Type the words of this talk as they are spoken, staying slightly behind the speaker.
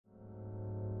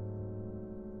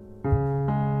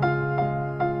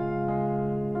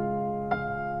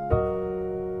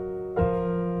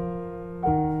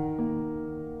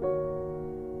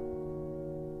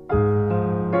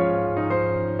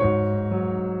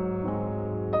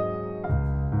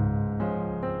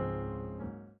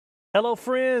Hello,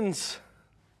 friends.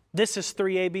 This is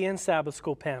 3ABN Sabbath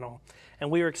School panel,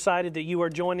 and we are excited that you are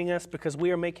joining us because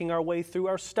we are making our way through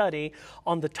our study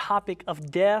on the topic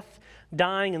of death,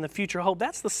 dying, and the future hope.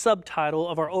 That's the subtitle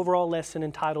of our overall lesson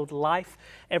entitled Life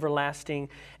Everlasting,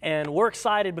 and we're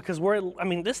excited because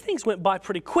this thing's went by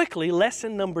pretty quickly.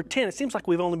 Lesson number 10. It seems like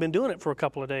we've only been doing it for a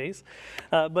couple of days,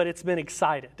 but it's been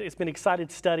excited. It's been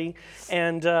excited study,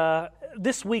 and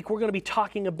this week we're going to be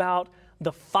talking about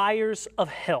the fires of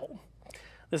hell.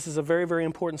 This is a very, very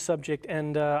important subject,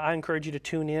 and I encourage you to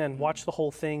tune in, watch the whole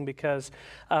thing, because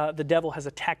the devil has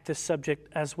attacked this subject,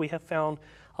 as we have found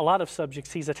a lot of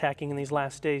subjects he's attacking in these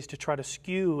last days, to try to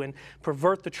skew and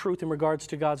pervert the truth in regards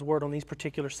to God's Word on these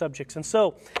particular subjects. And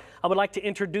so I would like to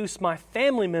introduce my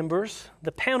family members,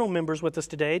 the panel members with us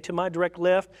today. To my direct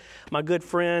left, my good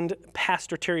friend,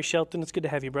 Pastor Terry Shelton. It's good to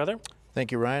have you, brother.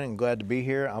 Thank you, Ryan. I'm glad to be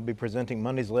here. I'll be presenting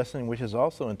Monday's lesson, which is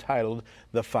also entitled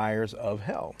The Fires of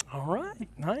Hell. All right,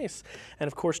 nice. And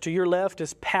of course, to your left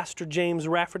is Pastor James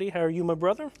Rafferty. How are you, my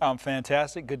brother? I'm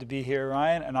fantastic. Good to be here,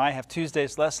 Ryan. And I have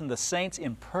Tuesday's lesson, The Saints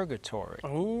in Purgatory.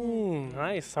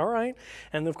 Nice. All right.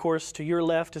 And of course, to your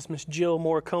left is Miss Jill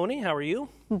Morricone. How are you?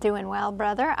 Doing well,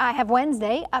 brother. I have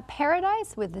Wednesday, A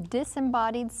Paradise with the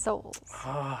Disembodied Souls.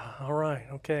 All right.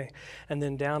 Okay. And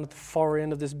then down at the far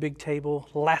end of this big table,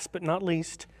 last but not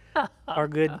least, our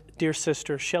good dear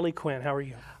sister, Shelley Quinn. How are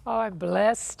you? Oh, I'm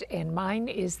blessed, and mine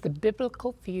is the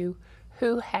biblical view,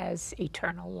 who has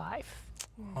eternal life.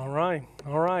 All right.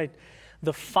 All right.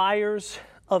 The fires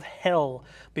of hell.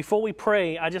 Before we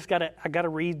pray, I gotta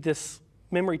read this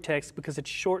memory text because it's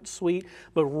short, sweet,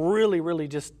 but really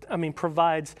just,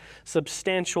 provides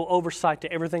substantial oversight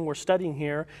to everything we're studying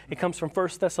here. It comes from 1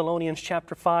 Thessalonians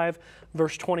chapter 5,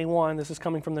 verse 21. This is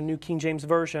coming from the New King James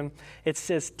Version. It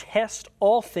says, test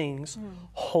all things,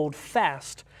 hold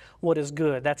fast what is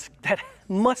good. That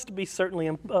must be certainly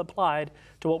applied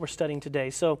to what we're studying today.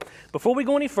 So before we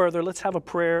go any further, let's have a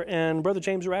prayer. And Brother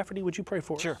James Rafferty, would you pray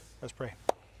for us? Sure. Let's pray.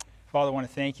 Father, I want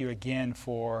to thank you again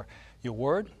for your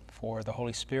word, for the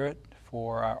Holy Spirit,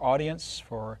 for our audience,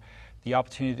 for the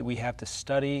opportunity that we have to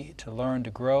study, to learn,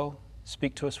 to grow.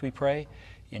 Speak to us, we pray.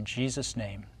 In Jesus'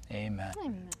 name, amen.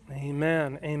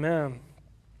 Amen. Amen.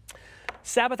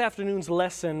 Sabbath afternoon's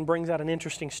lesson brings out an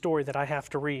interesting story that I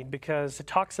have to read because it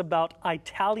talks about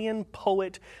Italian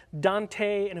poet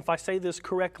Dante, and if I say this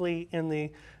correctly in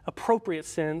the appropriate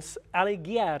sense,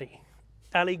 Alighieri.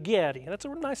 Alighieri. That's a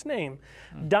nice name.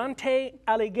 Dante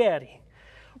Alighieri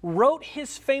wrote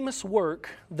his famous work,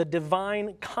 The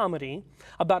Divine Comedy,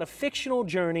 about a fictional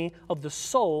journey of the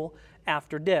soul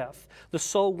after death. The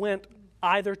soul went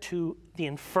either to the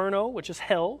inferno, which is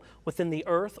hell, within the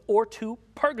earth, or to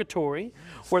purgatory,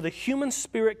 where the human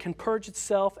spirit can purge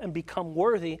itself and become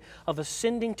worthy of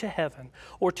ascending to heaven,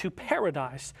 or to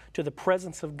paradise, to the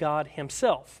presence of God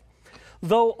himself.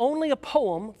 Though only a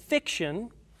poem,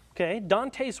 fiction,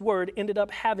 Dante's word ended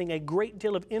up having a great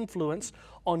deal of influence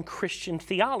on Christian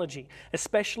theology,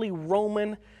 especially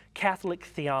Roman Catholic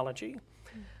theology.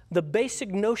 The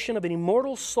basic notion of an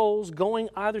immortal souls going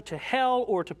either to hell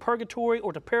or to purgatory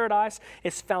or to paradise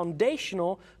is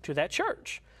foundational to that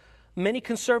church. Many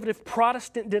conservative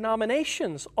Protestant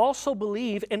denominations also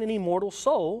believe in an immortal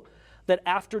soul that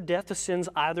after death ascends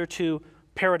either to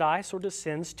paradise or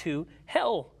descends to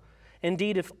hell.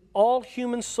 Indeed, if all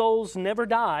human souls never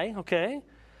die,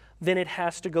 then it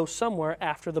has to go somewhere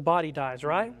after the body dies,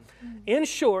 right? In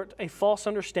short, a false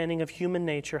understanding of human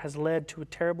nature has led to a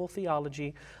terrible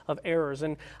theology of errors.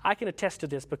 And I can attest to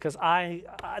this because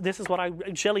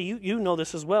Shelley, you know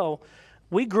this as well.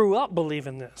 We grew up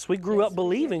believing this. We grew up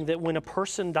believing that when a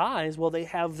person dies, well, they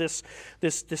have this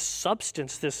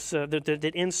substance,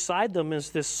 that inside them is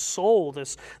this soul,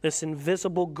 this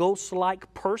invisible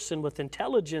ghost-like person with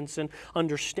intelligence and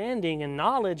understanding and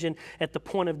knowledge. And at the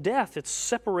point of death, it's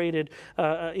separated,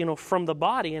 from the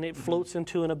body, and it floats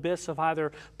into an abyss of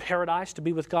either paradise to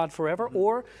be with God forever,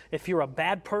 or if you're a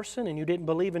bad person and you didn't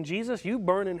believe in Jesus, you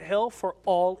burn in hell for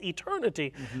all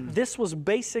eternity. This was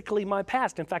basically my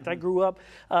past. In fact, I grew up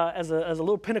as a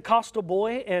little Pentecostal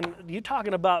boy, and you're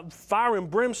talking about fire and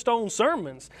brimstone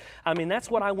sermons. That's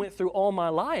what I went through all my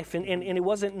life, and it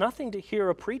wasn't nothing to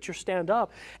hear a preacher stand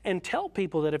up and tell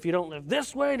people that if you don't live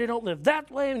this way, and you don't live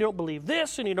that way, and you don't believe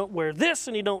this, and you don't wear this,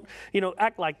 and you don't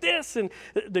act like this, and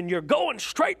then you're going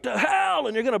straight to hell,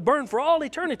 and you're going to burn for all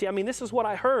eternity. This is what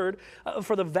I heard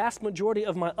for the vast majority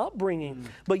of my upbringing.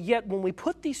 But yet, when we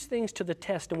put these things to the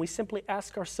test and we simply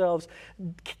ask ourselves,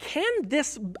 can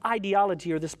this ideology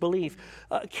or this belief,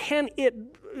 can it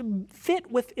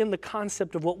fit within the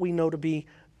concept of what we know to be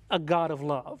a God of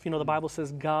love? The Bible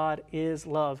says God is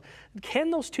love.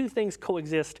 Can those two things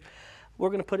coexist? we're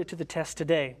going to put it to the test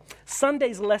today.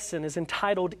 Sunday's lesson is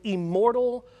entitled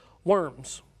Immortal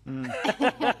Worms.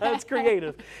 That's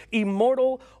creative.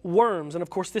 Immortal worms. And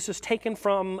of course, this is taken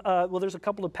from, well, there's a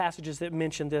couple of passages that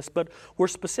mention this, but we're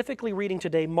specifically reading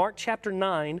today Mark chapter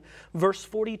 9, verse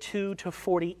 42 to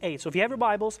 48. So if you have your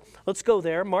Bibles, let's go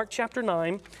there. Mark chapter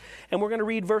 9, and we're going to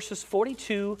read verses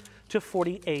 42 to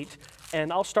 48.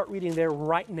 And I'll start reading there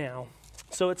right now.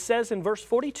 So it says in verse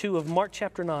 42 of Mark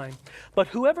chapter 9, "But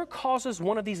whoever causes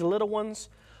one of these little ones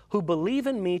who believe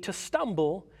in me to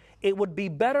stumble, it would be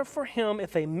better for him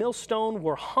if a millstone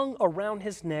were hung around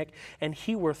his neck and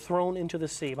he were thrown into the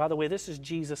sea." By the way, this is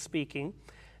Jesus speaking.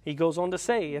 He goes on to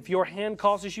say, "If your hand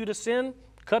causes you to sin,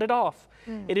 cut it off.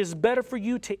 It is better for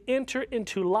you to enter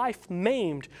into life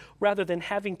maimed rather than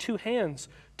having two hands,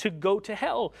 to go to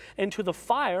hell and to the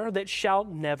fire that shall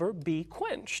never be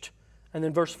quenched." And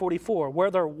then verse 44,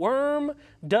 "Where the worm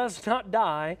does not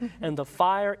die and the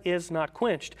fire is not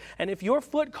quenched. And if your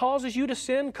foot causes you to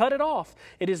sin, cut it off.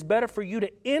 It is better for you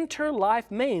to enter life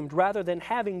maimed rather than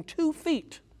having 2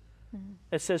 feet."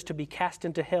 It says to be cast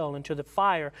into hell, into the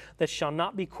fire that shall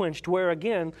not be quenched, where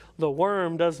again the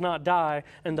worm does not die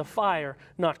and the fire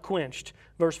not quenched.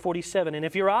 Verse 47, "And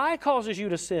if your eye causes you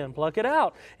to sin, pluck it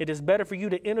out. It is better for you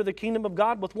to enter the kingdom of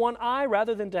God with 1 eye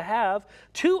rather than to have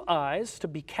 2 eyes, to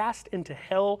be cast into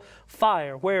hell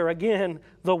fire, where again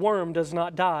the worm does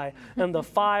not die and the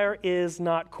fire is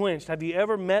not quenched." Have you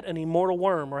ever met an immortal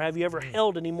worm, or have you ever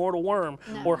held an immortal worm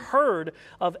or heard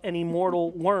of an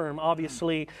immortal worm?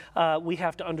 Obviously, we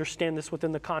have to understand this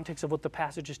within the context of what the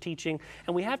passage is teaching,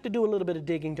 and we have to do a little bit of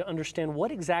digging to understand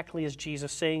what exactly is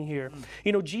Jesus saying here.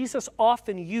 You know, Jesus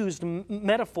often used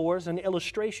metaphors and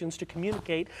illustrations to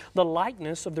communicate the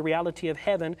likeness of the reality of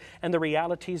heaven and the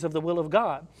realities of the will of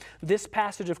God. This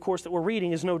passage, of course, that we're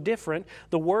reading is no different.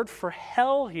 The word for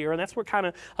hell here, and that's where kind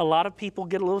of a lot of people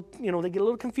get a little, they get a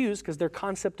little confused, because their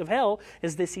concept of hell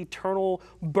is this eternal,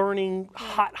 burning,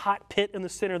 hot pit in the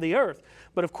center of the earth.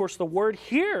 But of course, the word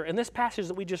here in this passage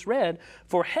that we just read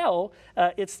for hell,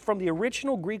 it's from the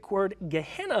original Greek word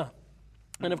Gehenna.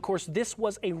 And of course, this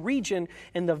was a region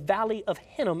in the Valley of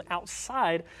Hinnom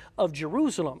outside of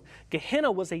Jerusalem.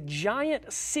 Gehenna was a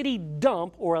giant city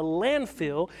dump or a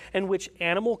landfill in which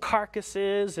animal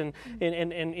carcasses and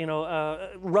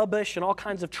rubbish and all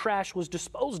kinds of trash was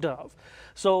disposed of.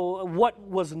 So what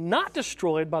was not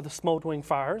destroyed by the smoldering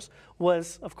fires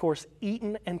was, of course,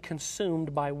 eaten and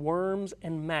consumed by worms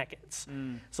and maggots.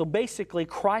 So basically,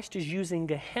 Christ is using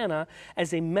Gehenna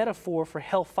as a metaphor for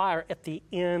hellfire at the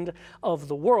end of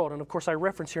the world. And of course, I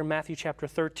reference here Matthew chapter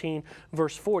 13,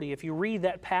 verse 40. If you read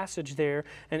that passage there,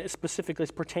 and it specifically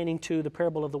is pertaining to the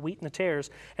parable of the wheat and the tares,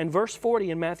 and verse 40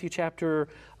 in Matthew chapter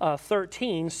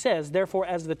 13 says, "Therefore,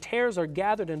 as the tares are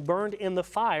gathered and burned in the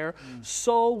fire,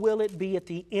 so will it be at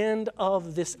the end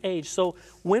of this age." So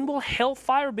when will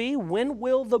hellfire be? When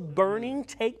will the burning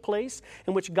take place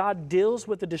in which God deals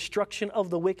with the destruction of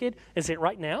the wicked? Is it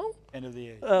right now? End of the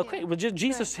age. Okay, well,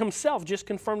 Jesus himself just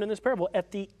confirmed in this parable,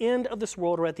 at the end of this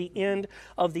world, or at the end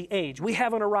of the age. We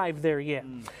haven't arrived there yet.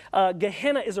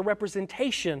 Gehenna is a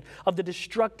representation of the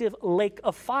destructive lake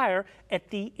of fire at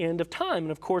the end of time.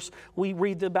 And of course, we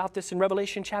read about this in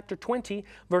Revelation chapter 20,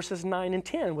 verses 9 and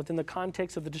 10, within the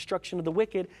context of the destruction of the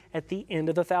wicked at the end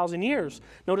of the 1,000 years.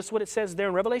 Notice what it says there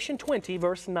in Revelation 20,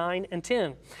 verse 9 and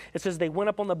 10. It says, "They went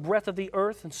up on the breadth of the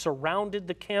earth and surrounded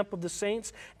the camp of the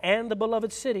saints and the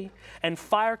beloved city, and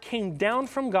fire came down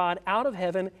from God out of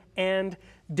heaven and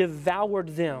devoured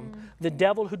them. The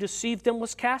devil who deceived them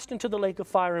was cast into the lake of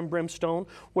fire and brimstone,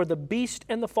 where the beast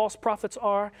and the false prophets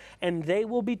are, and they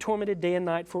will be tormented day and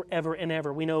night forever and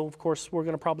ever." We know, of course, we're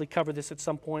going to probably cover this at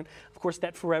some point. Of course,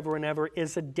 that forever and ever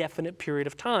is a definite period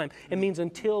of time. It means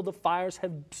until the fires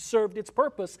have served its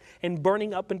purpose in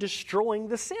burning up and destroying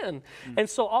the sin. And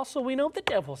so also we know the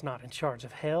devil's not in charge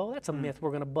of hell. That's a myth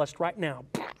we're going to bust right now.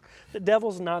 The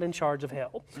devil's not in charge of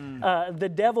hell. The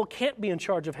devil can't be in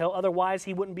charge of hell, otherwise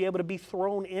he wouldn't be able to be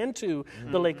thrown into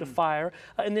the lake of fire.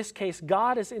 In this case,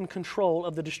 God is in control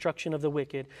of the destruction of the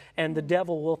wicked, and the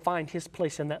devil will find his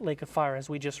place in that lake of fire, as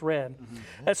we just read.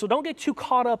 So don't get too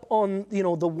caught up on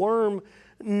the worm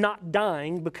not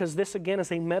dying, because this again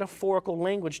is a metaphorical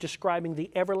language describing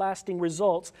the everlasting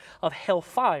results of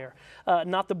hellfire,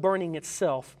 not the burning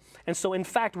itself. And so in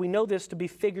fact we know this to be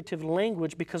figurative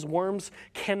language, because worms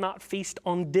cannot feast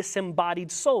on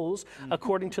disembodied souls,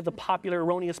 according to the popular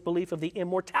erroneous belief of the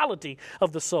immortality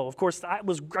of the soul. Of course, I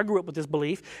grew up with this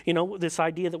belief, this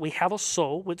idea that we have a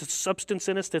soul with a substance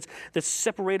in us that's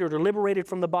separated or liberated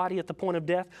from the body at the point of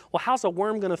death. Well, how's a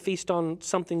worm going to feast on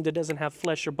something that doesn't have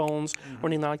flesh or bones or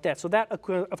anything like that. So that,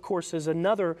 of course, is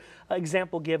another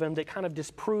example given that kind of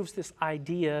disproves this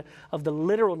idea of the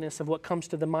literalness of what comes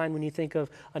to the mind when you think of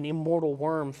an immortal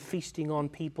worm feasting on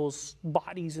people's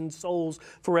bodies and souls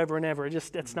forever and ever.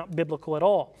 It's not biblical at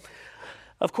all.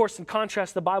 Of course, in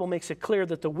contrast, the Bible makes it clear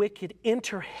that the wicked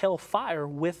enter hellfire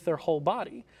with their whole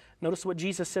body. Notice what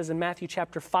Jesus says in Matthew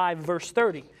chapter 5, verse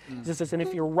 30. It says, and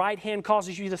if your right hand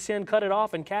causes you to sin, cut it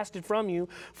off and cast it from you,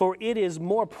 for it is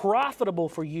more profitable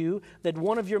for you that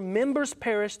one of your members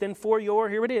perish than for your,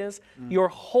 here it is, your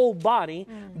whole body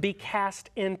be cast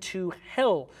into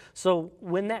hell. So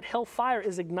when that hellfire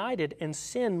is ignited and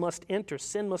sin must enter,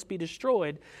 sin must be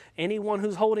destroyed, anyone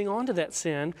who's holding on to that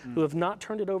sin, who have not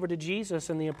turned it over to Jesus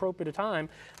in the appropriate time,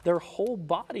 their whole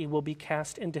body will be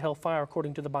cast into hellfire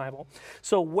according to the Bible.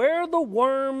 So where the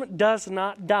worm does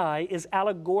not die is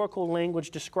allegorical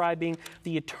language describing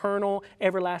the eternal,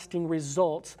 everlasting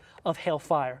results of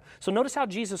hellfire. So notice how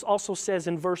Jesus also says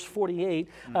in verse 48,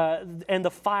 and the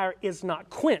fire is not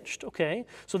quenched, okay?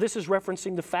 So this is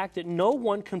referencing the fact that no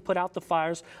one can put out the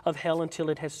fires of hell until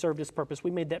it has served its purpose.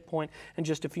 We made that point in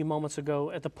just a few moments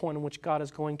ago at the point in which God is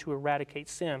going to eradicate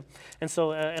sin. And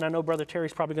so, and I know Brother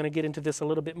Terry's probably going to get into this a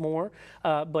little bit more,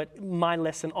 but my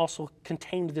lesson also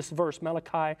contained this verse,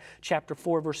 Malachi chapter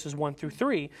 4, verses 1 through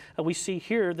 3. We see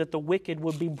here that the wicked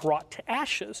will be brought to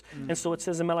ashes. And so it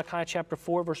says in Malachi chapter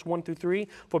 4, verse 1 through 3,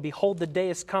 for behold, the day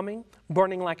is coming,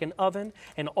 burning like an oven,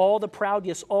 and all the proud,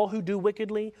 yes, all who do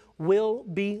wickedly, will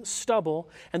be stubble,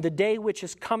 and the day which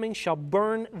is coming shall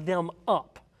burn them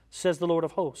up, says the Lord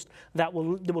of hosts, that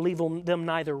will leave them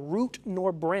neither root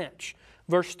nor branch.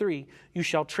 Verse 3, you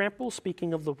shall trample,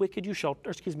 speaking of the wicked,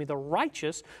 the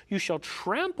righteous, you shall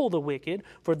trample the wicked,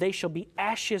 for they shall be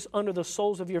ashes under the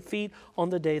soles of your feet on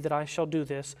the day that I shall do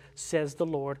this, says the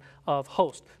Lord of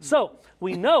hosts. So,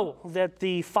 we know that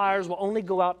the fires will only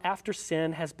go out after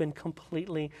sin has been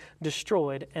completely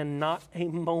destroyed and not a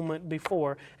moment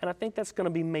before. And I think that's going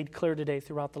to be made clear today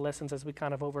throughout the lessons as we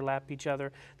kind of overlap each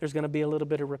other. There's going to be a little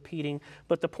bit of repeating.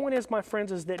 But the point is, my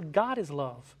friends, is that God is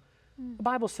love. The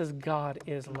Bible says God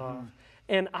is love.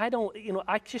 And I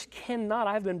just cannot,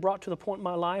 I've been brought to the point in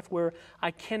my life where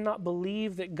I cannot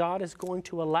believe that God is going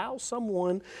to allow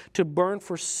someone to burn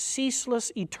for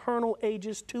ceaseless, eternal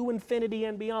ages to infinity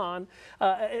and beyond.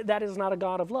 That is not a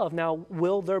God of love. Now,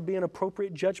 will there be an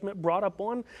appropriate judgment brought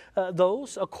upon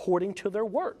those according to their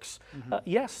works?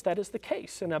 Yes, that is the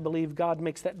case. And I believe God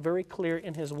makes that very clear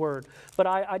in His Word. But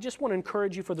I just want to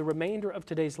encourage you for the remainder of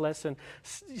today's lesson,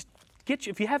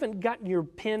 if you haven't gotten your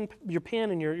pen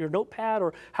and your notepad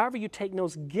or however you take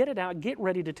notes, get it out, get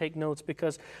ready to take notes,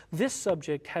 because this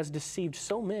subject has deceived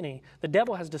so many. The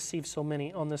devil has deceived so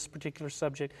many on this particular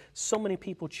subject. So many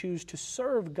people choose to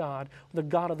serve God, the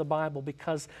God of the Bible,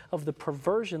 because of the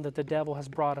perversion that the devil has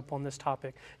brought up on this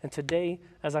topic. And today,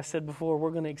 as I said before,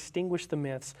 we're going to extinguish the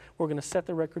myths. We're going to set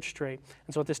the record straight.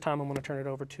 And so at this time, I'm going to turn it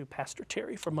over to Pastor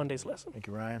Terry for Monday's lesson. Thank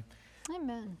you, Ryan.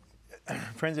 Amen.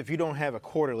 Friends, if you don't have a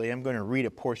quarterly, I'm going to read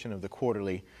a portion of the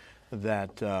quarterly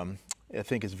that I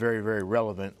think is very, very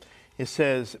relevant. It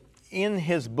says, in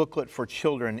his booklet for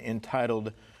children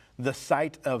entitled The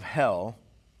Sight of Hell,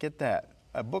 get that,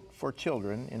 a book for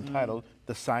children entitled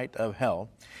The Sight of Hell,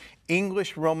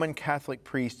 English Roman Catholic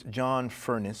priest John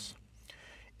Furness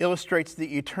illustrates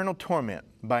the eternal torment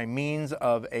by means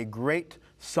of a great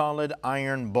solid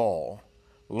iron ball,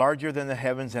 larger than the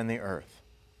heavens and the earth.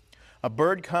 A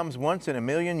bird comes once in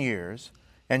 1,000,000 years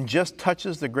and just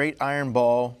touches the great iron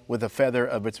ball with a feather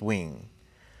of its wing.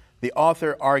 The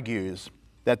author argues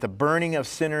that the burning of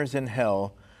sinners in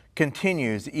hell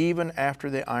continues even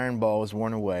after the iron ball is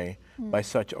worn away by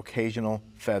such occasional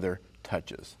feather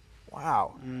touches.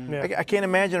 Wow. Yeah. I can't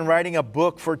imagine writing a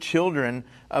book for children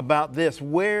about this.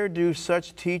 Where do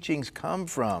such teachings come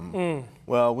from?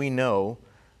 Well, we know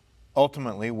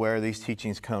ultimately where these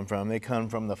teachings come from. They come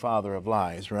from the father of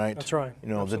lies, right? That's right. You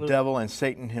know, Absolutely. the devil and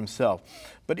Satan himself.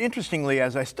 But interestingly,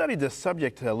 as I studied this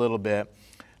subject a little bit,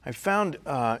 I found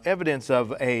evidence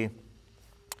of a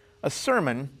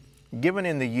sermon given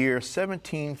in the year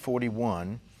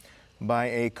 1741 by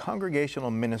a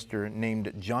congregational minister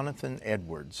named Jonathan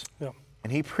Edwards. Yeah.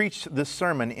 And he preached this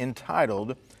sermon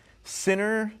entitled,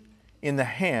 Sinner in the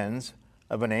Hands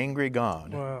of an Angry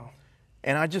God. Wow.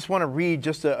 And I just want to read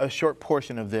just a short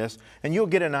portion of this, and you'll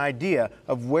get an idea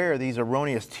of where these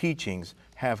erroneous teachings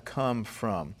have come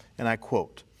from. And I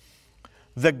quote,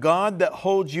 "The God that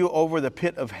holds you over the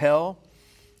pit of hell,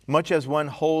 much as one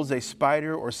holds a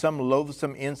spider or some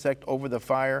loathsome insect over the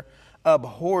fire,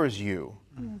 abhors you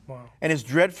Wow. and is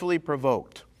dreadfully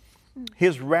provoked.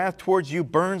 His wrath towards you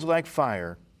burns like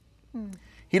fire.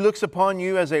 He looks upon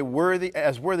you as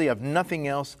worthy of nothing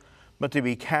else but to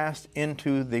be cast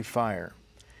into the fire.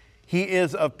 He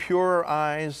is of purer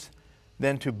eyes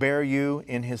than to bear you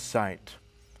in his sight.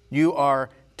 You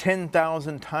are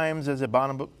 10,000 times as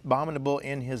abominable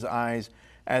in his eyes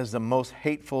as the most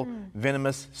hateful,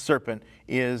 venomous serpent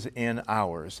is in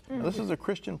ours. Now, this is a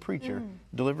Christian preacher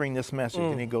delivering this message,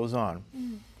 and he goes on.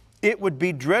 It would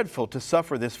be dreadful to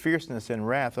suffer this fierceness and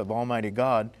wrath of Almighty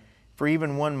God for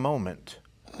even one moment,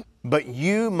 but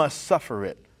you must suffer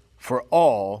it for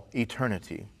all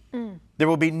eternity. There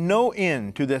will be no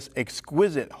end to this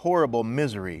exquisite, horrible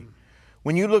misery.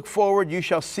 When you look forward, you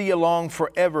shall see along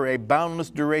forever a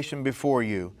boundless duration before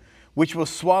you, which will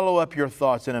swallow up your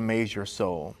thoughts and amaze your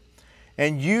soul.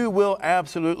 And you will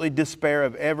absolutely despair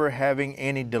of ever having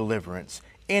any deliverance,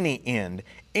 any end,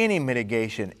 any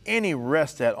mitigation, any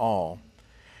rest at all.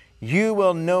 You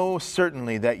will know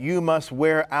certainly that you must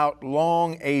wear out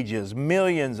long ages,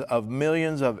 millions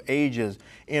of ages,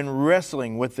 in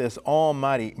wrestling with this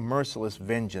almighty, merciless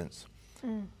vengeance.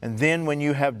 And then when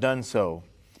you have done so,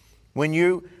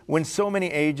 when so many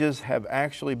ages have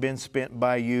actually been spent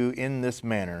by you in this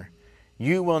manner,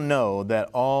 you will know that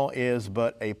all is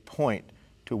but a point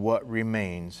to what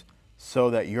remains,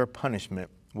 so that your punishment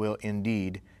will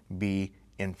indeed be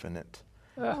infinite.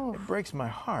 It breaks my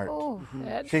heart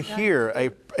to hear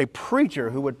a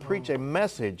preacher who would preach a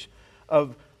message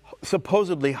of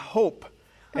supposedly hope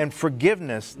and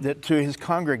forgiveness to his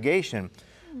congregation.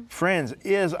 Friends,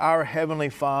 is our Heavenly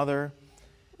Father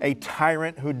a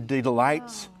tyrant who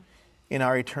delights in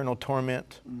our eternal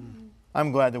torment?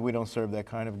 I'm glad that we don't serve that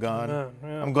kind of God.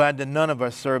 I'm glad that none of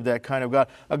us serve that kind of God,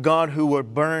 a God who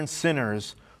would burn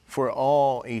sinners for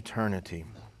all eternity.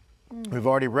 We've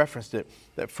already referenced it,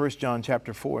 that 1 John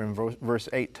chapter 4 and verse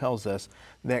 8 tells us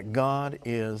that God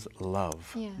is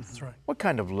love. Yes. That's right. What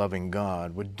kind of loving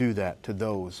God would do that to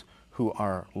those who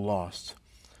are lost?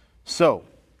 So,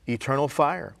 eternal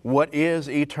fire. What is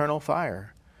eternal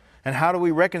fire? And how do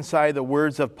we reconcile the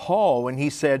words of Paul when he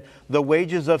said, the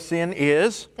wages of sin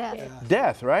is Death.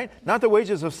 death, right? Not the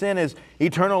wages of sin is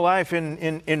eternal life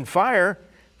in fire.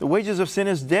 The wages of sin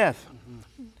is death.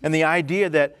 And the idea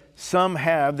that some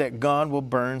have that God will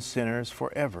burn sinners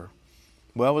forever.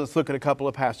 Well, let's look at a couple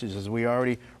of passages. We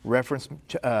already referenced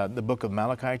the book of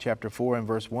Malachi, chapter 4 and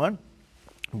verse 1.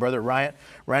 Brother Riot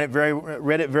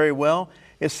read it very well.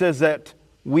 It says that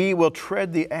we will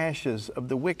tread the ashes of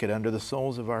the wicked under the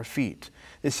soles of our feet.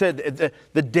 It said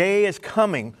the day is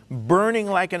coming, burning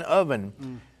like an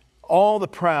oven. All the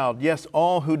proud, yes,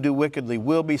 all who do wickedly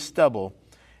will be stubble,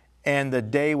 and the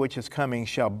day which is coming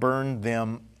shall burn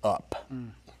them up.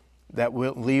 That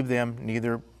will leave them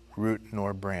neither root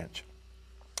nor branch.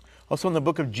 Also in the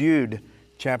book of Jude,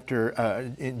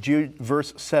 Jude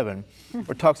verse 7, where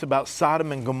it talks about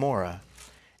Sodom and Gomorrah,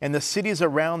 and the cities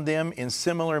around them in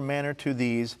similar manner to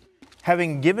these,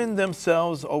 having given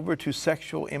themselves over to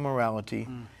sexual immorality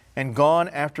and gone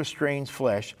after strange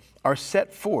flesh, are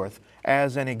set forth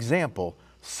as an example,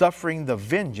 suffering the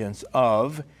vengeance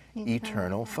of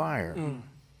eternal fire.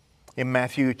 In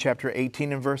Matthew chapter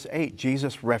 18 and verse 8,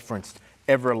 Jesus referenced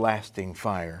everlasting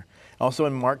fire. Also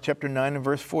in Mark chapter 9 and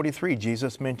verse 43,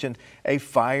 Jesus mentioned a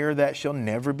fire that shall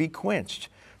never be quenched.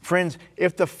 Friends,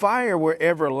 if the fire were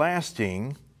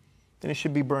everlasting, then it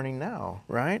should be burning now,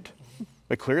 right?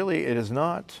 But clearly it is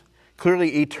not.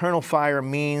 Clearly eternal fire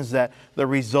means that the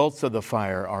results of the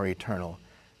fire are eternal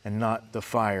and not the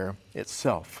fire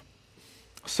itself.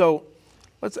 So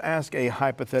let's ask a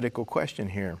hypothetical question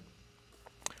here.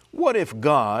 What if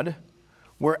God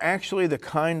were actually the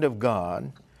kind of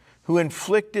God who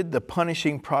inflicted the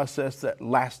punishing process that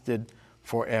lasted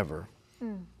forever?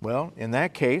 Well, in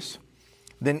that case,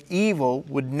 then evil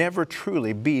would never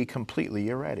truly be completely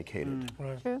eradicated.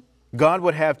 True. God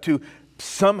would have to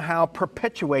somehow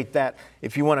perpetuate that,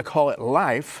 if you want to call it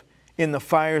life, in the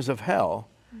fires of hell.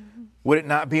 Would it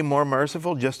not be more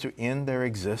merciful just to end their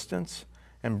existence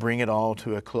and bring it all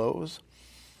to a close?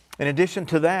 In addition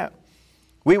to that,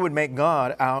 we would make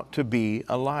God out to be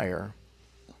a liar.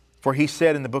 For he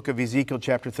said in the book of Ezekiel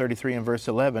chapter 33 and verse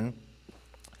 11,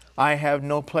 I have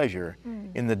no pleasure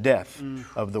in the death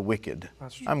of the wicked.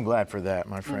 I'm glad for that,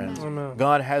 my friends. Amen.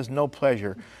 God has no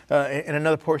pleasure. In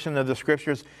another portion of the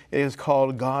scriptures, it is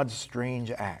called God's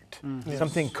strange act.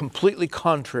 Something completely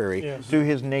contrary to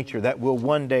his nature that will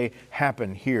one day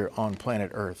happen here on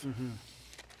planet Earth.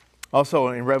 Also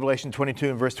in Revelation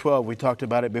 22 and verse 12, we talked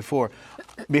about it before.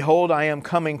 Behold, I am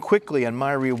coming quickly, and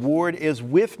my reward is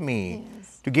with me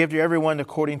to give to everyone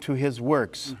according to his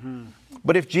works.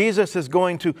 But if Jesus is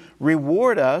going to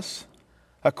reward us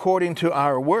according to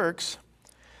our works,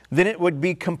 then it would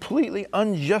be completely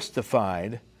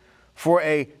unjustified for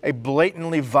a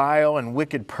blatantly vile and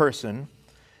wicked person,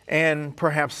 and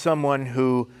perhaps someone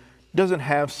who doesn't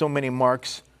have so many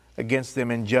marks against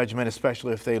them in judgment,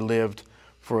 especially if they lived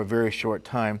for a very short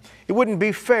time. It wouldn't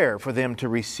be fair for them to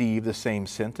receive the same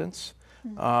sentence.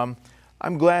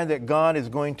 I'm glad that God is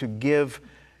going to give,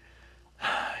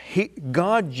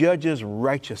 God judges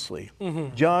righteously.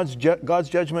 God's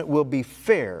judgment will be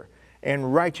fair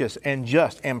and righteous and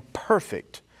just and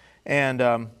perfect.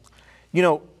 And, you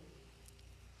know,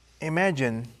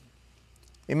 imagine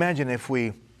if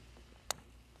we,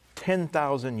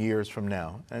 10,000 years from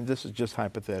now, and this is just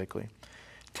hypothetically,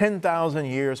 10,000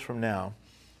 years from now,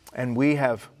 and we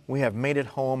have made it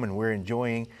home and we're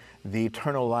enjoying the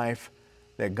eternal life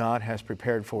that God has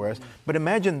prepared for us. But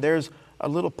imagine there's a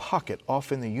little pocket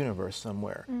off in the universe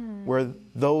somewhere where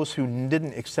those who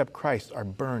didn't accept Christ are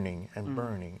burning and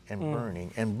burning and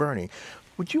burning and burning.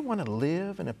 Would you want to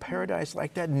live in a paradise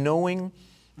like that, knowing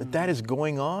that that is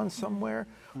going on somewhere?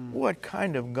 What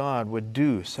kind of God would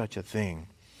do such a thing?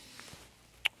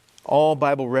 All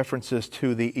Bible references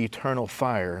to the eternal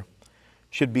fire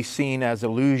should be seen as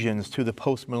allusions to the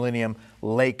post-millennium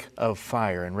lake of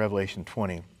fire in Revelation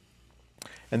 20.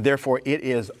 And therefore, it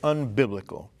is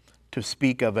unbiblical to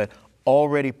speak of an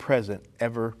already present,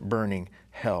 ever-burning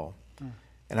hell.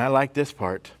 And I like this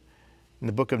part. In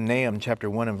the book of Nahum,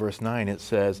 chapter 1 and verse 9, it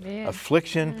says,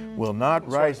 affliction will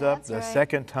not rise up the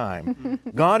second time.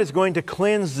 God is going to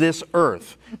cleanse this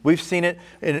earth. We've seen it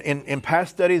in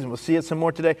past studies, and we'll see it some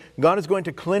more today. God is going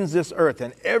to cleanse this earth,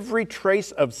 and every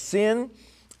trace of sin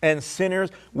and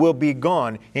sinners will be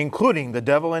gone, including the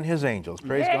devil and his angels.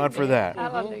 Praise God for that.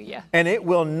 Hallelujah. And it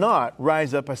will not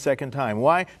rise up a second time.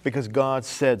 Why? Because God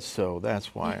said so.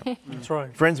 That's why. That's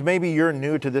right. Friends, maybe you're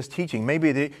new to this teaching.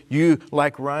 Maybe you,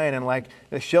 like Ryan and like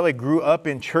Shelley, grew up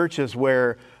in churches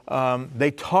where they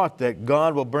taught that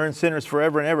God will burn sinners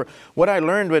forever and ever. What I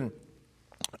learned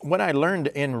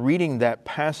in reading that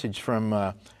passage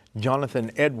from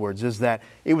Jonathan Edwards is that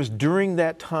it was during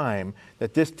that time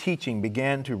that this teaching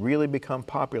began to really become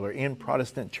popular in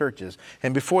Protestant churches.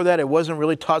 And before that, it wasn't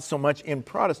really taught so much in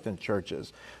Protestant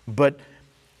churches. But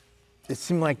it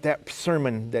seemed like that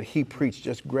sermon that he preached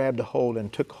just grabbed a hold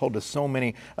and took hold of so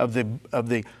many of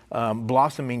the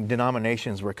blossoming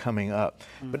denominations were coming up.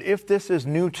 But if this is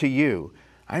new to you,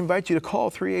 I invite you to call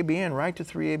 3ABN, write to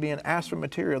 3ABN, ask for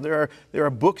material. There are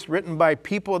books written by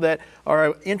people that are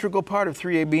an integral part of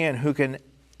 3ABN who can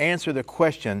answer the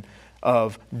question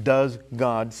of, does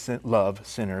God love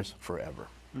sinners forever?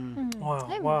 Wow,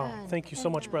 Amen. wow. Thank you so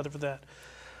much, brother, for that.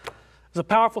 It's a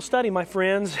powerful study, my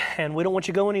friends, and we don't want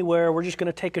you to go anywhere. We're just going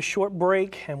to take a short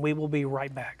break, and we will be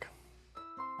right back.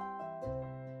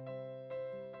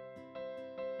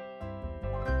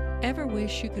 Ever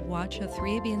wish you could watch a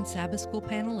 3ABN Sabbath School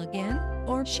panel again?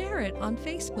 Or share it on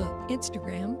Facebook,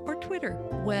 Instagram, or Twitter?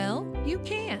 Well, you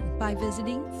can by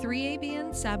visiting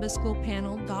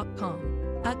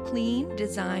 3ABNSabbathSchoolPanel.com. A clean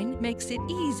design makes it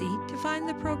easy to find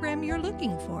the program you're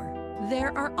looking for.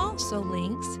 There are also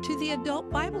links to the Adult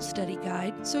Bible Study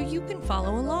Guide so you can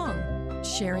follow along.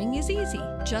 Sharing is easy.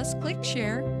 Just click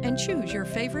share and choose your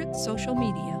favorite social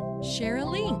media. Share a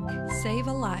link. Save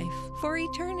a life for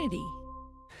eternity.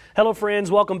 Hello, friends.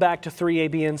 Welcome back to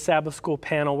 3ABN Sabbath School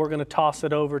Panel. We're going to toss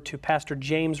it over to Pastor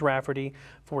James Rafferty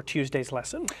for Tuesday's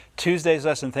lesson. Tuesday's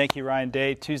lesson, thank you, Ryan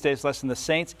Day. Tuesday's lesson, the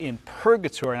saints in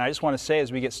purgatory. And I just want to say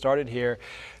as we get started here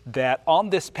that on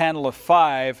this panel of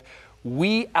 5,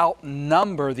 we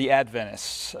outnumber the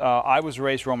Adventists. I was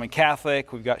raised Roman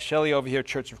Catholic. We've got Shelley over here,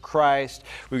 Church of Christ.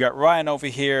 We've got Ryan over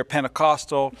here,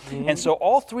 Pentecostal. And so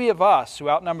all three of us, who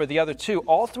outnumber the other two,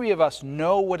 all three of us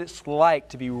know what it's like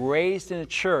to be raised in a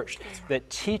church that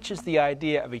teaches the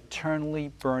idea of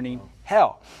eternally burning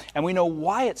hell. And we know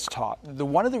why it's taught.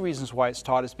 One of the reasons why it's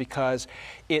taught is because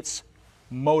it's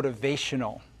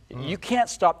motivational. You can't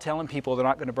stop telling people they're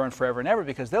not going to burn forever and ever,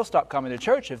 because they'll stop coming to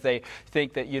church if they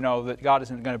think that, that God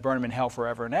isn't going to burn them in hell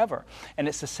forever and ever. And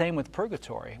it's the same with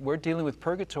purgatory. We're dealing with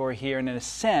purgatory here, and in a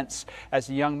sense, as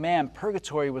a young man,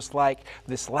 purgatory was like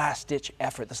this last-ditch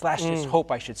effort, this last-ditch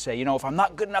hope, I should say. If I'm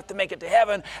not good enough to make it to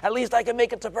heaven, at least I can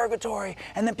make it to purgatory,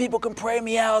 and then people can pray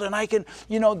me out, and I can,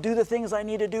 do the things I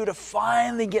need to do to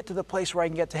finally get to the place where I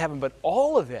can get to heaven. But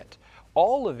all of it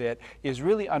is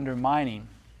really undermining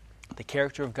the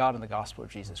character of God and the gospel of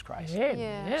Jesus Christ.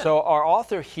 Amen. So our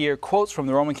author here quotes from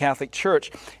the Roman Catholic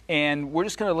Church, and we're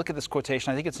just going to look at this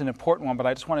quotation. I think it's an important one, but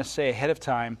I just want to say ahead of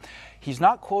time, he's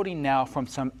not quoting now from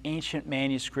some ancient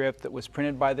manuscript that was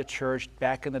printed by the church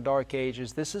back in the Dark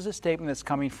Ages. This is a statement that's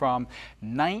coming from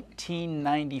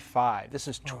 1995. This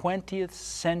is 20th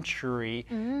century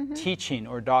teaching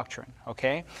or doctrine,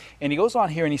 okay? And he goes on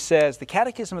here and he says, the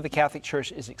Catechism of the Catholic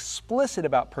Church is explicit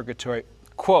about purgatory,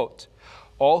 quote,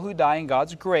 all who die in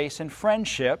God's grace and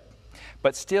friendship,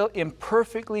 but still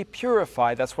imperfectly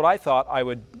purified, that's what I thought I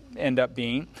would end up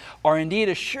being, are indeed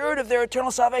assured of their eternal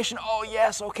salvation. Oh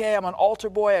yes, okay, I'm an altar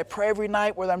boy, I pray every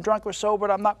night, whether I'm drunk or sober,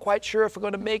 but I'm not quite sure if we're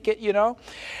going to make it, you know.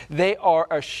 They are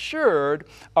assured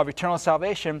of eternal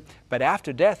salvation, but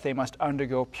after death they must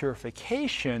undergo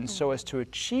purification so as to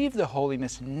achieve the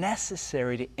holiness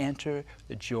necessary to enter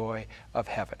the joy of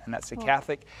heaven. And that's the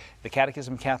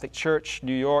Catechism of the Catholic Church,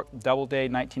 New York, Doubleday,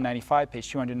 1995, page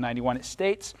 291. It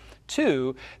states,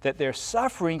 too, that their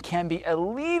suffering can be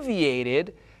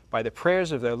alleviated by the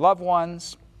prayers of their loved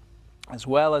ones, as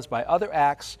well as by other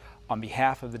acts on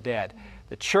behalf of the dead.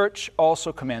 The Church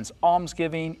also commends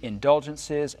almsgiving,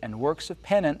 indulgences, and works of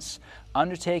penance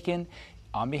undertaken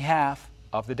on behalf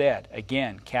of the dead.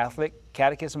 Again,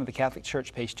 Catechism of the Catholic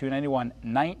Church, page 291,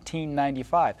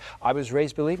 1995. I was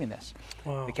raised believing this.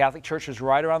 Wow. The Catholic Church was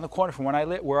right around the corner from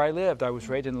where I lived. I was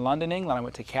raised in London, England. I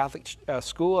went to Catholic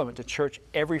school. I went to church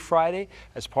every Friday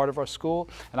as part of our school.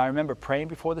 And I remember praying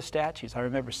before the statues. I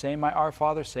remember saying my Our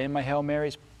Father, saying my Hail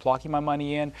Marys, plocking my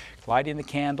money in, lighting the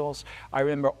candles. I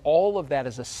remember all of that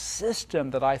as a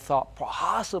system that I thought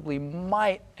possibly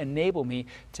might enable me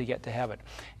to get to heaven.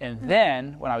 And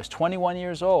then, when I was 21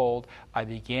 years old, I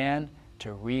began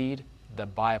to read the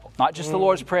Bible. Not just the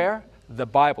Lord's Prayer, the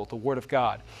Bible, the Word of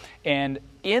God. And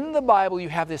in the Bible you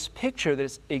have this picture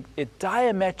that is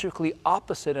diametrically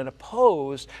opposite and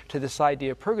opposed to this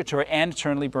idea of purgatory and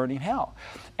eternally burning hell.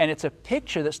 And it's a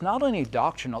picture that's not only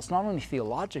doctrinal, it's not only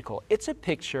theological, it's a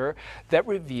picture that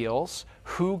reveals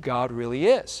who God really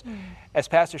is. As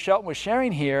Pastor Shelton was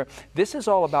sharing here, this is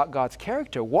all about God's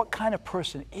character. What kind of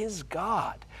person is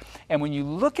God? And when you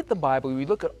look at the Bible, when you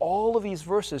look at all of these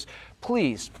verses,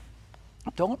 please,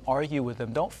 don't argue with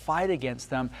them. Don't fight against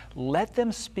them. Let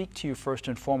them speak to you first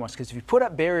and foremost. Because if you put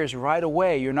up barriers right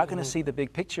away, you're not going to see the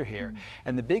big picture here.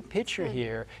 And the big picture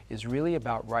here is really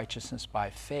about righteousness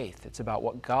by faith. It's about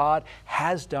what God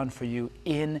has done for you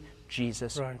in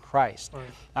Jesus Christ.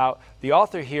 Now, the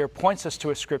author here points us to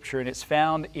a scripture, and it's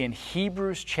found in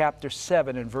Hebrews chapter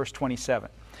 7 and verse 27.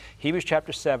 Hebrews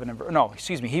chapter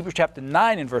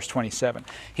 9 and verse 27.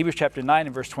 Hebrews chapter 9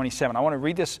 and verse 27. I want to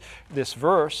read this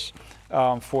verse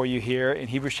for you here in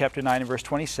Hebrews chapter 9 and verse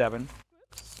 27.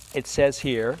 It says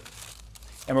here,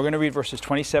 and we're going to read verses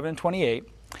 27 and 28.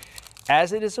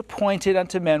 As it is appointed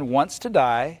unto men once to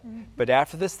die, but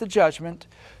after this the judgment,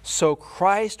 so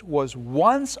Christ was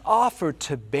once offered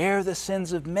to bear the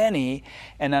sins of many,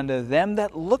 and unto them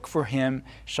that look for him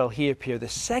shall he appear the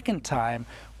second time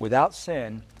without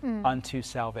sin unto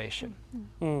salvation.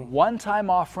 One-time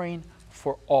offering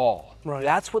for all.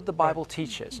 That's what the Bible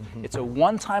teaches. It's a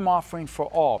one-time offering for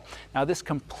all. Now this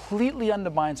completely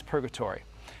undermines purgatory.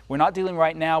 We're not dealing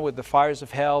right now with the fires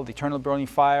of hell, the eternal burning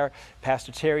fire.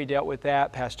 Pastor Terry dealt with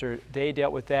that. Pastor Day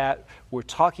dealt with that. We're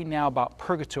talking now about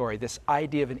purgatory, this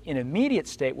idea of an intermediate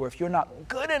state where if you're not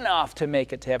good enough to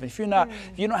make it to heaven, if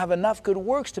you don't have enough good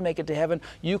works to make it to heaven,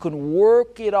 you can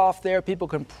work it off there. People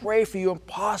can pray for you and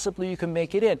possibly you can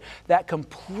make it in. That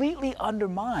completely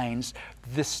undermines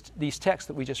these texts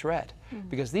that we just read,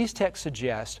 because these texts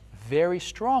suggest very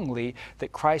strongly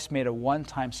that Christ made a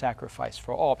one-time sacrifice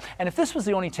for all. And if this was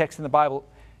the only text in the Bible,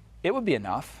 it would be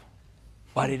enough,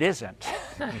 but it isn't.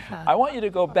 I want you to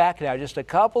go back now just a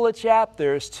couple of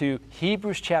chapters to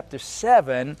Hebrews chapter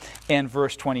 7 and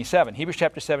verse 27. Hebrews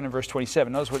chapter 7 and verse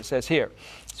 27. Notice what it says here.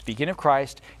 Speaking of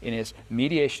Christ in his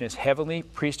mediation, his heavenly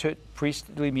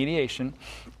priestly mediation,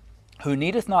 who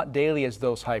needeth not daily as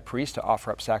those high priests to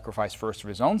offer up sacrifice first for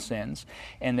his own sins,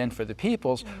 and then for the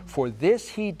people's. For this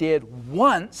he did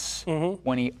once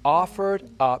when he offered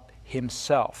up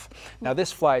himself. Now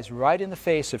this flies right in the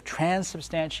face of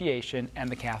transubstantiation and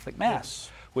the Catholic Mass,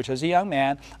 which as a young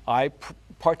man I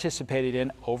participated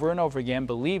in over and over again,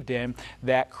 believed in,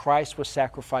 that Christ was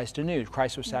sacrificed anew,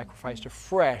 Christ was sacrificed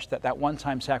afresh, that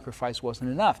one-time sacrifice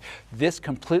wasn't enough. This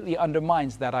completely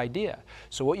undermines that idea.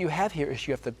 So what you have here is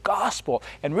you have the gospel,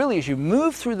 and really as you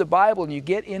move through the Bible and you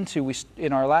get into,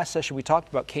 in our last session we talked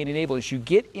about Cain and Abel, as you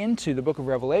get into the book of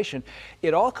Revelation,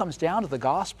 it all comes down to the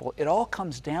gospel. It all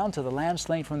comes down to the lamb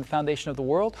slain from the foundation of the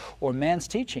world, or man's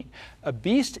teaching. A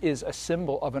beast is a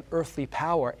symbol of an earthly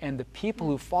power, and the people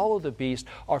who follow the beast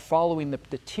are following the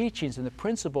teachings and the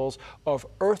principles of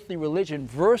earthly religion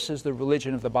versus the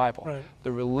religion of the Bible, right.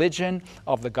 The religion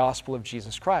of the gospel of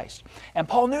Jesus Christ. And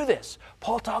Paul knew this.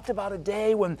 Paul talked about a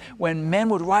day when men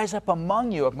would rise up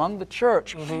among you, among the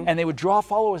church, and they would draw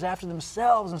followers after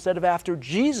themselves instead of after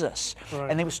Jesus, right.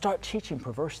 And they would start teaching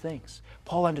perverse things.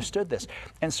 Paul understood this.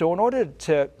 And so in order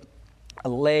to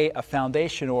lay a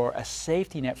foundation or a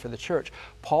safety net for the church,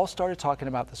 Paul started talking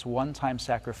about this one-time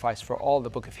sacrifice for all the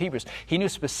book of Hebrews. He knew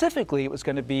specifically it was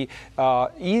going to be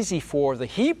easy for the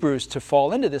Hebrews to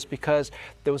fall into this because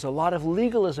there was a lot of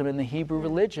legalism in the Hebrew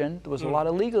religion. There was a lot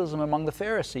of legalism among the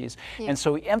Pharisees. Yeah. And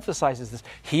so he emphasizes this.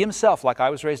 He himself, like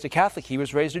I was raised a Catholic, he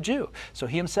was raised a Jew. So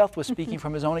he himself was speaking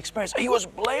from his own experience. He was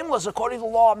blameless according to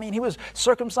the law. I mean, he was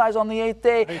circumcised on the 8th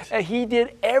day. Right. He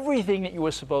did everything that you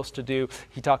were supposed to do.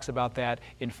 He talks about that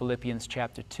in Philippians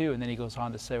chapter 2, and then he goes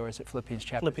on to say, or is it Philippians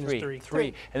chapter 3?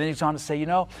 And then he goes on to say, you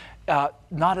know,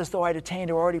 not as though I'd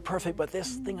attained or already perfect, but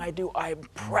this thing I do, I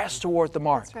press toward the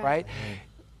mark, right?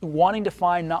 Wanting to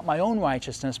find not my own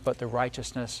righteousness, but the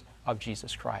righteousness of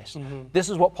Jesus Christ. This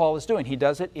is what Paul is doing. He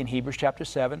does it in Hebrews chapter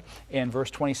 7 and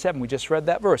verse 27. We just read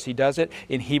that verse. He does it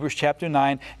in Hebrews chapter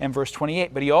 9 and verse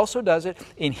 28. But he also does it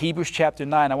in Hebrews chapter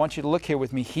 9. I want you to look here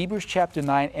with me. Hebrews chapter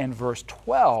 9 and verse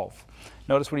 12.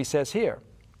 Notice what he says here.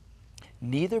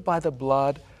 Neither by the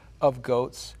blood of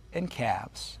goats and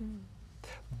calves,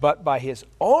 but by his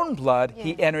own blood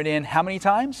he entered in how many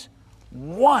times?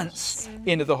 Once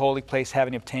into the holy place,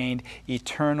 having obtained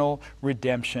eternal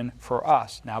redemption for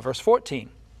us. Now verse 14.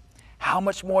 How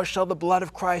much more shall the blood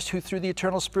of Christ, who through the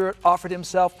eternal Spirit offered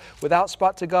himself without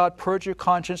spot to God, purge your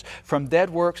conscience from dead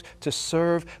works to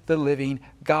serve the living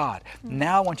God?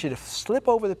 Now I want you to slip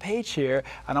over the page here,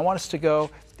 and I want us to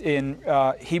go in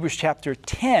Hebrews chapter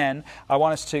 10. I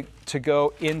want us to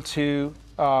go into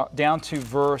down to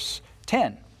verse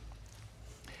 10.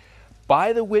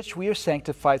 By the which we are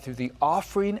sanctified through the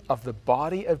offering of the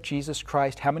body of Jesus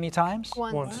Christ. How many times?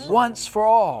 Once. Once for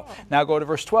all. Now go to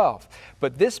verse 12.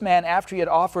 But this man, after he had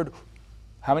offered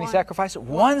how many sacrifices?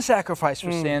 One sacrifice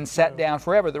for sin, sat down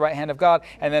forever at the right hand of God.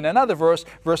 And then another verse,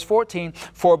 verse 14,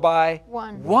 for by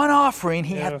one offering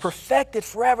he hath perfected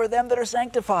forever them that are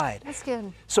sanctified. That's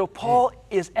good. So Paul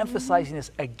is emphasizing this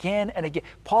again and again.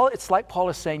 It's like Paul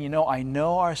is saying, you know, I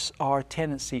know our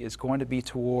tendency is going to be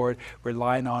toward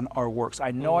relying on our works.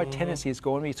 I know our tendency is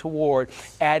going to be toward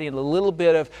adding a little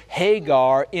bit of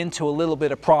Hagar into a little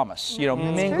bit of promise. You know,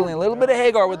 mingling a little bit of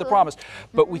Hagar with the promise.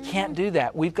 But we can't do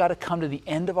that. We've got to come to the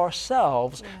end of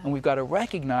ourselves, and we've got to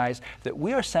recognize that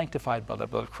we are sanctified by the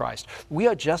blood of Christ. We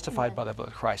are justified by the blood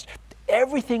of Christ.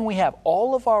 Everything we have,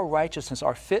 all of our righteousness,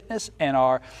 our fitness, and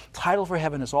our title for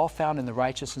heaven is all found in the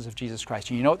righteousness of Jesus Christ.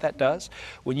 And you know what that does?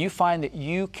 When you find that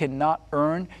you cannot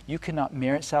earn, you cannot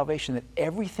merit salvation, that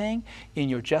everything in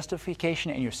your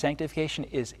justification and your sanctification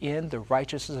is in the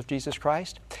righteousness of Jesus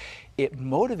Christ, it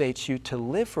motivates you to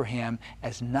live for Him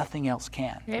as nothing else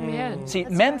can. Amen. See,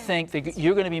 men think that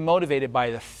you're going to be motivated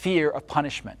by the fear of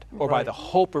punishment or by the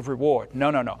hope of reward. No,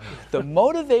 no, no. The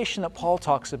motivation that Paul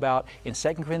talks about in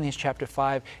 2 Corinthians chapter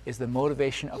 5 is the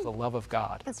motivation of the love of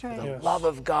God. That's right. The love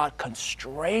of God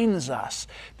constrains us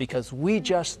because we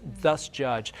just thus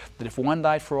judge that if one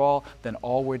died for all, then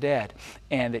all were dead.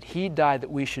 And that He died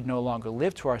that we should no longer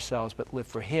live to ourselves, but live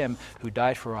for Him who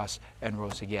died for us and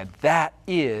rose again. That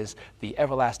is the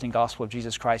everlasting gospel of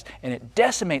Jesus Christ, and it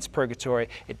decimates purgatory,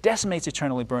 it decimates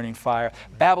eternally burning fire.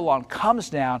 Babylon comes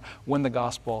down when the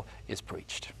gospel is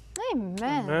preached.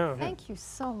 Amen. Amen. Thank you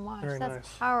so much. Very That's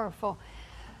nice. powerful.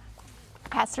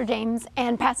 Pastor James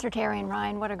and Pastor Terry and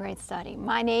Ryan, what a great study.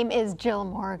 My name is Jill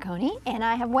Morricone, and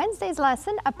I have Wednesday's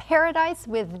lesson, A Paradise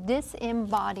with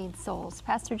Disembodied Souls.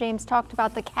 Pastor James talked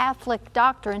about the Catholic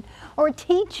doctrine or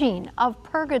teaching of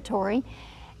purgatory.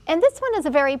 And this one is a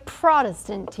very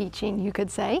Protestant teaching, you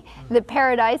could say, the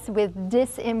paradise with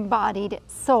disembodied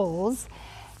souls.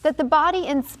 that the body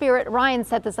and spirit, Ryan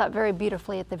set this up very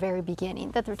beautifully at the very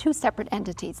beginning, that they're two separate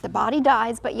entities. The body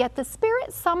dies, but yet the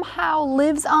spirit somehow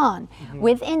lives on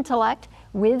with intellect,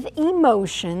 with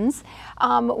emotions,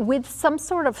 with some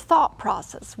sort of thought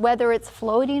process, whether it's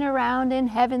floating around in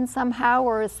heaven somehow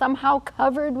or is somehow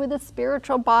covered with a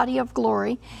spiritual body of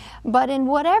glory. But in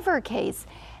whatever case,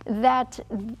 that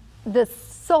the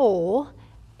soul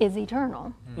is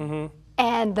eternal.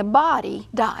 And the body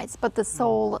dies, but the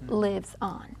soul lives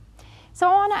on. So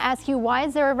I want to ask you, why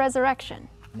is there a resurrection?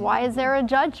 Why is there a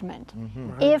judgment?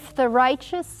 If the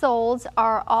righteous souls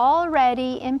are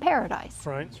already in paradise,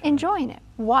 enjoying it,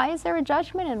 why is there a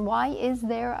judgment and why is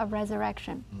there a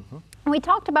resurrection? We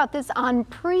talked about this on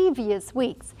previous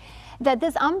weeks, that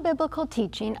this unbiblical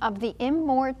teaching of the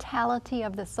immortality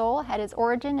of the soul had its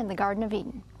origin in the Garden of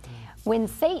Eden. When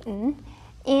Satan,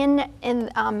 in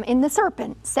the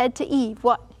serpent, said to Eve,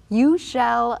 what? You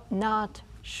shall not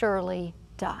surely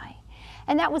die.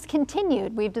 And that was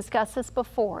continued, we've discussed this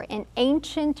before, in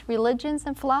ancient religions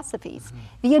and philosophies.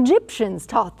 The Egyptians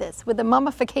taught this with the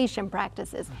mummification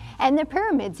practices. And the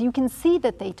pyramids, you can see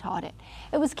that they taught it.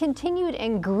 It was continued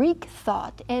in Greek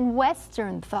thought, in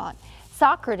Western thought.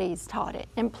 Socrates taught it,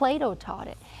 and Plato taught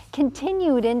it.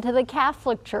 Continued into the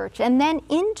Catholic Church, and then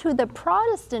into the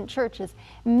Protestant churches.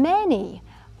 Many,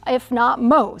 if not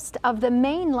most, of the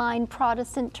mainline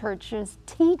Protestant churches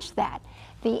teach that.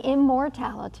 The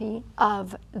immortality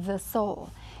of the soul.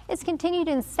 It's continued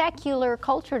in secular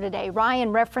culture today.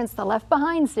 Ryan referenced the Left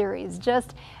Behind series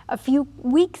just a few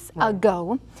weeks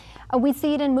ago. We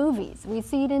see it in movies, we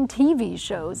see it in TV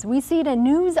shows, we see it in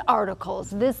news articles,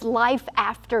 this life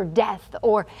after death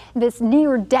or this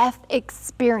near-death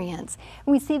experience.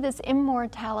 We see this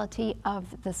immortality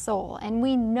of the soul, and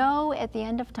we know at the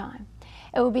end of time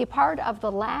it will be part of the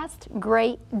last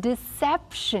great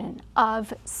deception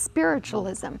of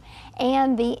spiritualism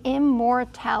and the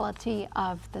immortality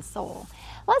of the soul.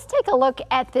 Let's take a look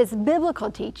at this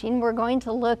biblical teaching. We're going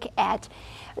to look at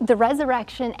the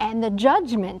resurrection and the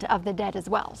judgment of the dead as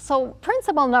well. So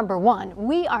principle number one,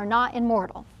 we are not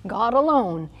immortal. God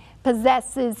alone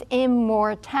possesses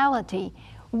immortality.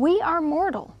 We are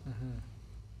mortal.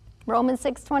 Romans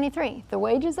 6:23, the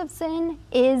wages of sin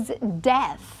is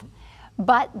death.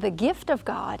 But the gift of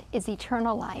God is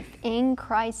eternal life in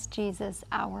Christ Jesus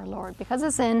our Lord. Because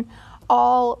of sin,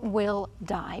 all will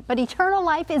die. But eternal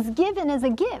life is given as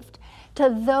a gift to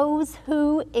those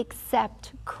who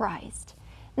accept Christ.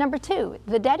 Number two,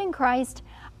 the dead in Christ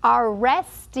are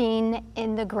resting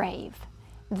in the grave.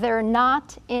 They're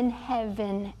not in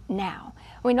heaven now.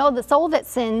 We know the soul that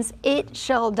sins, it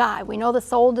shall die. We know the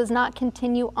soul does not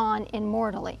continue on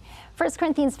immortally. 1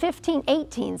 Corinthians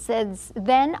 15:18 says,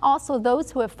 then also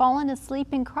those who have fallen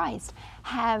asleep in Christ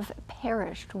have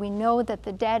perished. We know that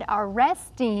the dead are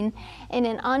resting in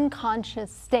an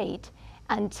unconscious state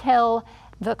until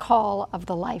the call of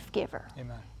the life giver.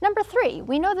 Amen. Number three,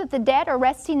 we know that the dead are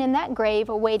resting in that grave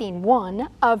awaiting one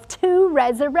of two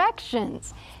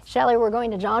resurrections. Shelley, we're going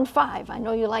to John 5. I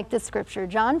know you like this scripture.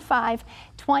 John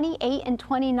 5:28 and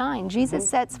 29. Jesus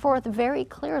sets forth very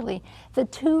clearly the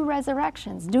two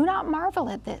resurrections. Do not marvel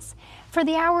at this, for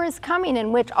the hour is coming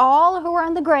in which all who are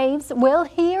in the graves will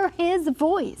hear his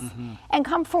voice and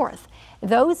come forth.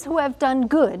 Those who have done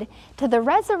good to the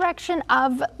resurrection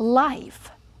of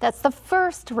life. That's the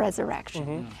first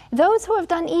resurrection. Those who have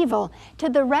done evil to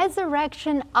the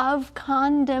resurrection of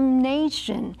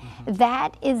condemnation.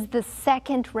 That is the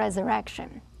second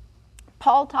resurrection.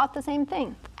 Paul taught the same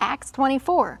thing. Acts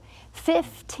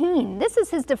 24:15. This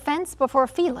is his defense before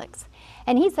Felix.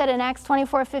 And he said in Acts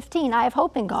 24:15, I have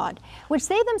hope in God, which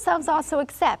they themselves also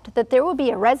accept, that there will be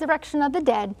a resurrection of the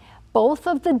dead, both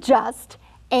of the just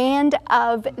and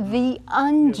of the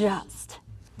unjust.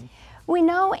 We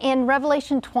know in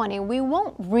Revelation 20, we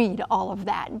won't read all of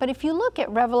that, but if you look at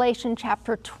Revelation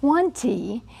chapter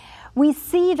 20, we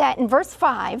see that in verse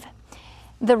 5,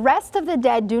 the rest of the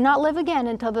dead do not live again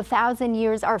until the 1,000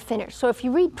 years are finished. So if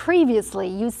you read previously,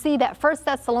 you see that 1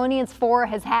 Thessalonians 4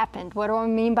 has happened. What do I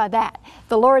mean by that?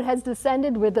 The Lord has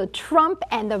descended with a trump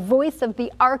and the voice of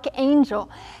the archangel.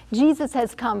 Jesus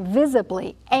has come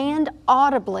visibly and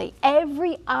audibly.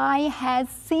 Every eye has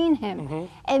seen him.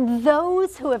 And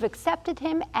those who have accepted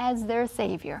him as their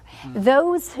Savior,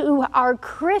 those who are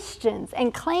Christians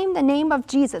and claim the name of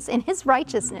Jesus in his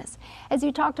righteousness, as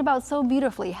you talked about so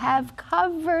beautifully, have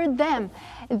covered them.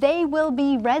 They will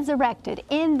be resurrected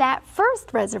in that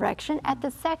first resurrection at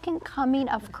the second coming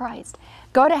of Christ.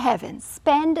 Go to heaven,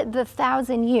 spend the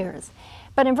 1,000 years.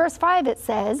 But in verse 5 it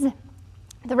says,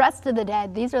 the rest of the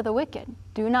dead, these are the wicked,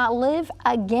 do not live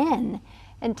again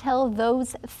until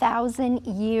those 1,000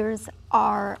 years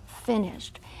are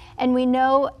finished. And we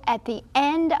know at the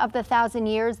end of the 1,000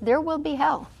 years, there will be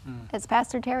hell, as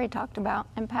Pastor Terry talked about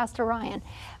and Pastor Ryan.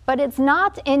 But it's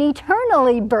not an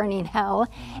eternally burning hell.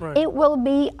 Right. It will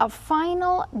be a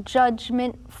final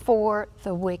judgment for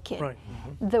the wicked. Right.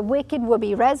 The wicked will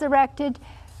be resurrected.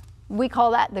 We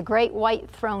call that the Great White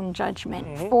Throne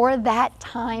Judgment, for that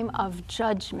time of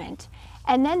judgment.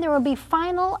 And then there will be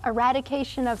final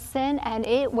eradication of sin, and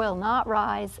it will not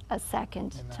rise a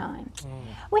second time.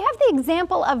 We have the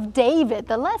example of David.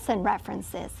 The lesson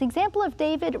references the example of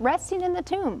David resting in the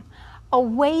tomb,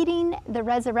 awaiting the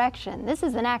resurrection. This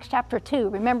is in Acts chapter 2.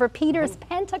 Remember Peter's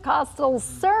Pentecostal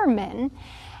sermon.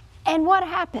 And what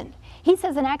happened? He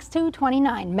says in Acts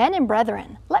 2:29, "Men and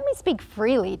brethren, let me speak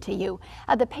freely to you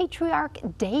of the patriarch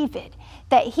David,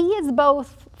 that he is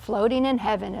both floating in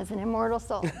heaven as an immortal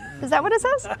soul." Is that what it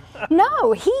says?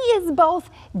 No, he is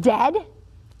both dead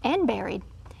and buried,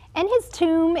 and his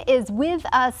tomb is with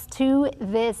us to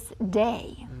this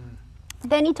day.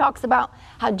 Then he talks about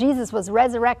how Jesus was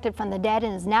resurrected from the dead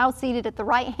and is now seated at the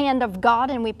right hand of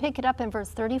God, and we pick it up in verse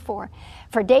 34.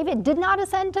 "For David did not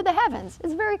ascend to the heavens."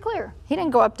 It's very clear. He didn't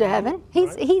go up to heaven.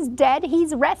 He's dead.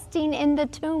 He's resting in the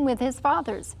tomb with his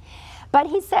fathers. "But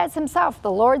he says himself,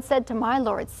 the Lord said to my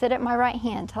Lord, sit at my right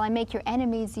hand till I make your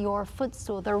enemies your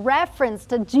footstool." The reference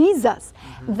to Jesus,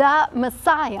 the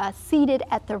Messiah, seated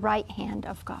at the right hand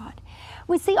of God.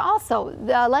 We see also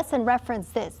the lesson reference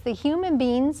this, the human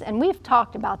beings, and we've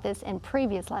talked about this in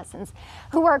previous lessons,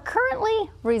 who are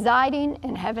currently residing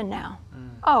in heaven now.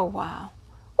 Oh, wow.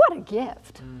 What a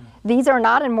gift. These are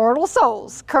not immortal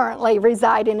souls currently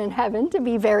residing in heaven, to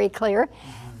be very clear.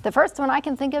 The first one I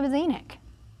can think of is Enoch.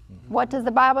 What does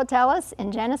the Bible tell us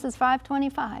in Genesis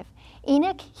 5:25?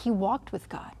 Enoch, he walked with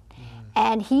God,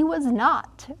 and he was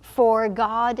not, for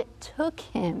God took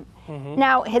him.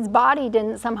 Now, his body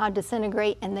didn't somehow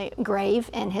disintegrate in the grave,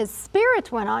 and his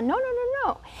spirit went on. No.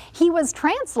 He was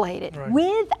translated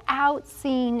without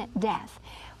seeing death.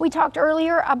 We talked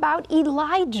earlier about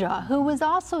Elijah, who was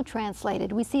also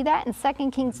translated. We see that in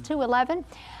 2 Kings 2:11.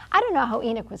 I don't know how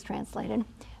Enoch was translated,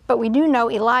 but we do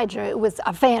know Elijah. It was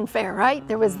a fanfare, right?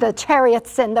 There was the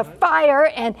chariots and the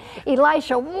fire, and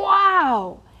Elisha,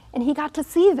 wow! And he got to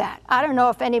see that. I don't know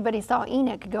if anybody saw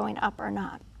Enoch going up or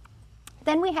not.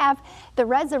 Then we have the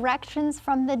resurrections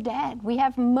from the dead. We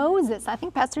have Moses. I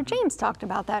think Pastor James talked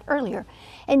about that earlier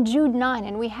in Jude 9,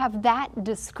 and we have that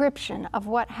description of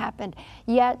what happened.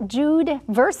 Yet Jude,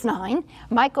 verse 9,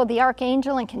 "Michael the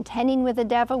archangel, in contending with the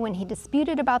devil when he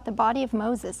disputed about the body of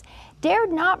Moses,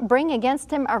 dared not bring against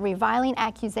him a reviling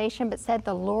accusation, but said,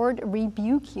 'The Lord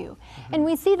rebuke you.'" And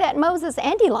we see that Moses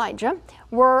and Elijah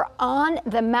were on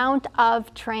the Mount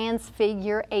of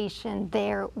Transfiguration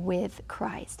there with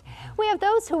Christ. We have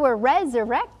those who were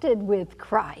resurrected with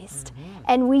Christ,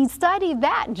 and we studied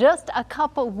that just a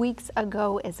couple weeks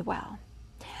ago as well.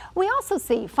 We also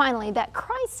see, finally, that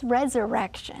Christ's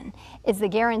resurrection is the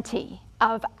guarantee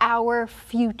of our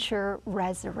future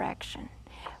resurrection.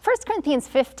 1 Corinthians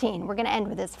 15, we're going to end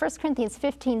with this. 1 Corinthians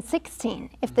 15:16,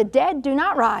 "If the dead do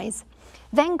not rise,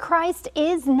 then Christ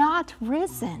is not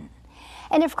risen.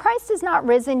 And if Christ is not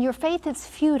risen, your faith is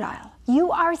futile.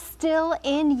 You are still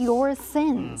in your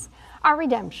sins." Our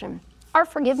redemption, our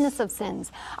forgiveness of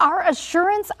sins, our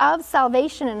assurance of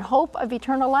salvation and hope of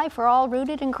eternal life are all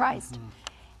rooted in Christ.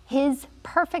 His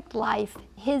perfect life,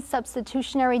 his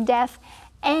substitutionary death,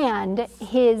 and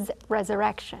his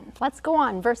resurrection. Let's go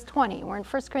on, verse 20. We're in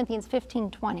 1 Corinthians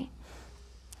 15:20.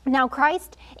 "Now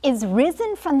Christ is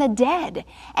risen from the dead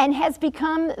and has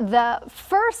become the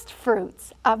first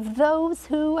fruits of those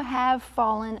who have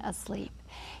fallen asleep."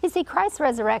 You see, Christ's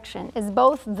resurrection is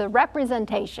both the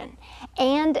representation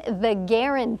and the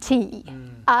guarantee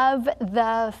of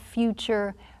the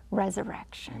future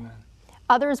resurrection. Amen.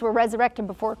 Others were resurrected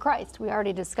before Christ. We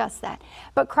already discussed that.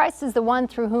 But Christ is the one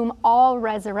through whom all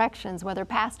resurrections, whether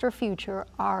past or future,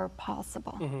 are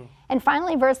possible. And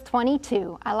finally, verse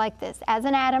 22, I like this. "As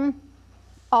in Adam,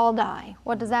 all die."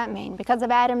 What does that mean? Because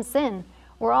of Adam's sin,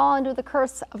 we're all under the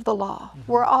curse of the law.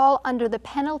 We're all under the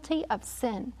penalty of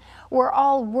sin. We're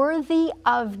all worthy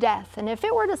of death. And if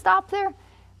it were to stop there,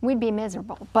 we'd be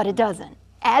miserable, but it doesn't.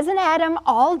 "As in Adam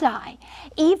all die,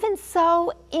 even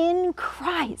so in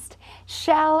Christ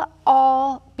shall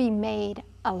all be made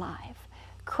alive."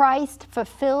 Christ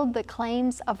fulfilled the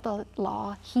claims of the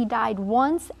law. He died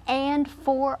once and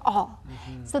for all,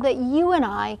 so that you and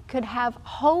I could have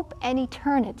hope and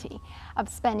eternity of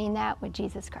spending that with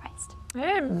Jesus Christ.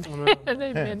 Amen.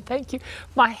 Amen. Thank you.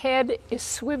 My head is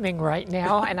swimming right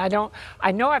now, and I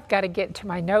know I've got to get to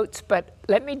my notes, but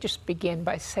let me just begin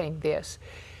by saying this.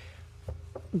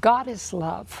 God is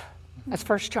love. That's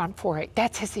 1 John 4:8.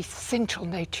 That's his essential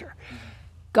nature.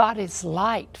 God is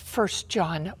light, 1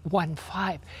 John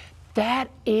 1:5. That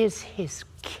is his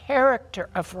character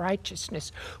of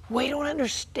righteousness. We don't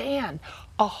understand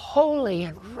a holy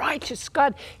and righteous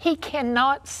God. He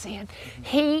cannot sin.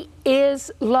 He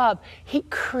is love. He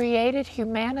created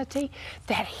humanity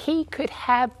that he could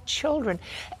have children.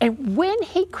 And when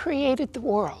he created the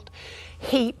world,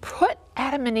 he put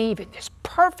Adam and Eve in this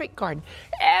perfect garden.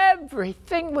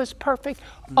 Everything was perfect.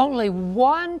 Only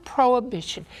one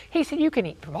prohibition. He said, you can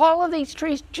eat from all of these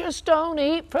trees, just don't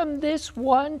eat from this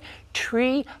one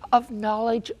tree of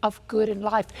knowledge of good and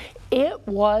life. It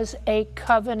was a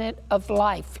covenant of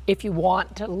life. If you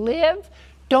want to live,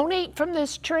 don't eat from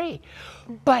this tree.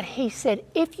 But he said,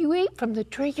 if you eat from the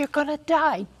tree, you're going to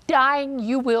die. Dying,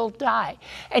 you will die.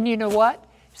 And you know what?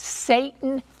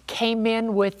 Satan came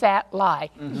in with that lie.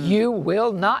 You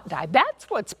will not die. That's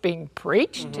what's being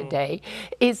preached today,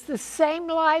 is the same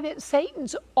lie that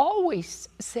Satan's always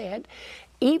said.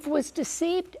 Eve was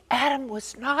deceived, Adam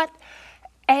was not.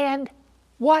 And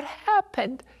what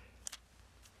happened?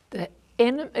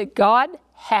 God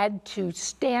had to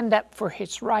stand up for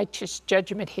his righteous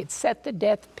judgment. He had set the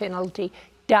death penalty.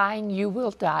 Dying, you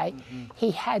will die.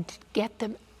 He had to get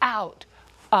them out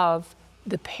of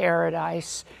the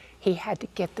paradise. He had to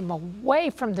get them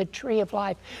away from the tree of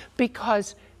life,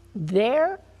 because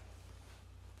their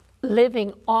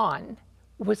living on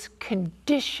was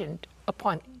conditioned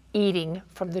upon eating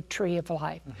from the tree of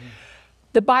life.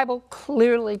 The Bible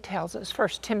clearly tells us, 1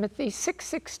 Timothy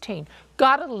 6:16,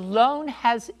 God alone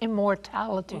has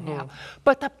immortality now.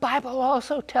 But the Bible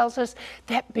also tells us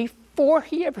that before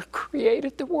he ever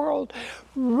created the world,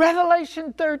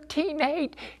 Revelation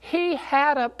 13:8, he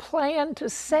had a plan to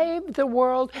save the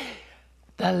world.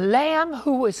 The Lamb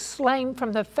who was slain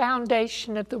from the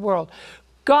foundation of the world.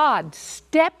 God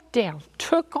stepped down,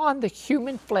 took on the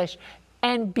human flesh,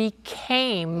 and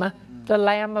became the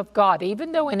Lamb of God.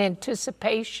 Even though in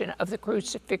anticipation of the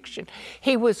crucifixion,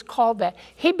 he was called that.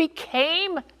 He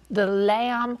became the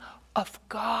Lamb of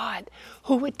God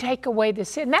who would take away the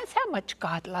sin. That's how much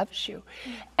God loves you.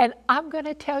 And I'm going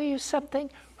to tell you something.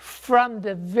 From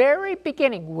the very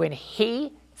beginning, when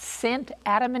he sent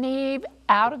Adam and Eve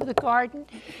out of the garden,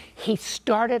 he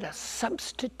started a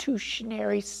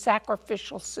substitutionary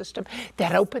sacrificial system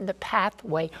that opened the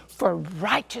pathway for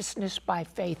righteousness by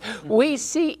faith. We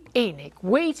see Enoch,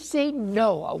 we see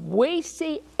Noah, we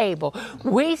see Abel,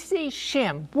 we see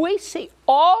Shem, we see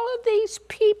all of these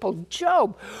people,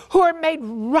 Job, who are made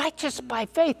righteous by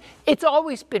faith. It's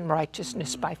always been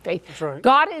righteousness by faith. That's right.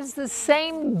 God is the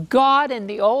same God in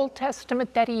the Old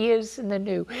Testament that he is in the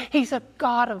New. He's a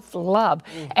God of love.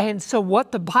 And so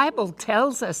what the Bible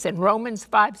tells us in Romans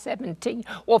 5:17,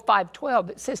 well, 5:12,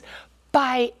 it says,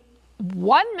 by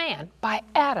one man, by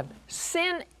Adam,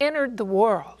 sin entered the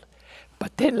world.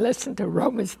 But then listen to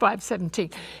Romans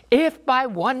 5:17. If by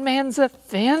one man's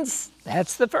offense,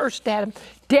 that's the first Adam,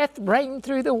 death reigned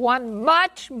through the one,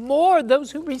 much more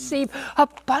those who receive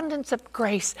abundance of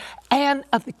grace and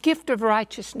of the gift of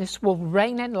righteousness will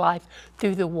reign in life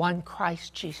through the one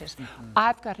Christ Jesus.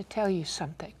 I've got to tell you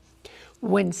something.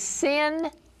 When sin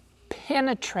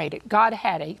penetrated, God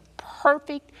had a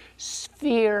perfect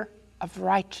sphere of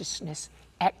righteousness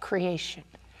at creation.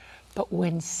 But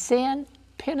when sin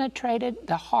penetrated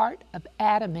the heart of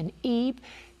Adam and Eve,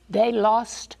 they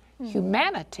lost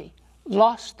humanity,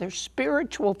 lost their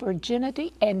spiritual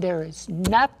virginity, and there is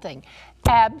nothing,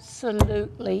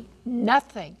 absolutely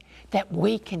nothing, that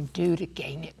we can do to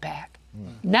gain it back.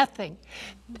 Nothing.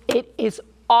 It is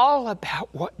all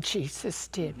about what Jesus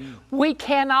did. We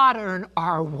cannot earn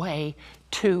our way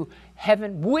to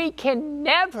heaven. We can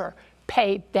never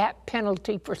pay that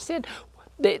penalty for sin.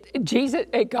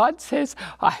 God says,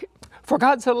 for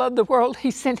God so loved the world,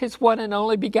 he sent his one and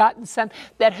only begotten Son,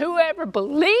 that whoever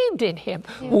believed in him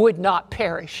would not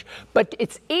perish. But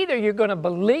it's either you're going to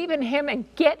believe in him and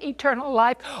get eternal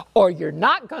life, or you're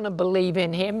not going to believe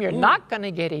in him, you're not going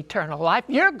to get eternal life,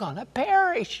 you're going to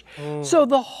perish. So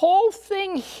the whole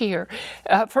thing here,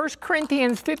 1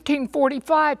 Corinthians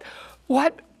 15:45,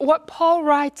 what Paul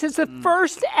writes is the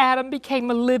first Adam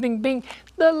became a living being.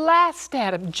 The last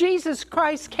Adam, Jesus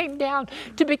Christ, came down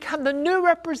to become the new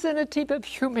representative of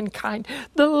humankind.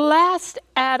 The last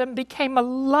Adam became a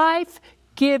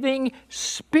life-giving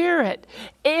spirit.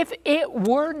 If it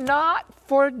were not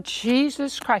for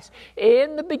Jesus Christ,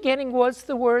 in the beginning was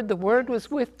the Word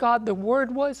was with God, the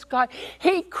Word was God.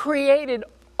 He created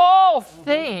all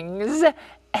things.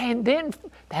 And then,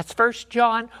 that's 1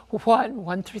 John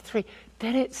 1:1-3.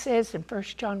 Then it says in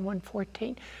 1 John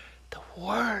 1:14, the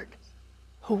Word,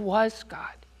 who was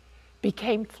God,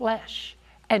 became flesh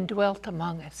and dwelt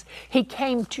among us. He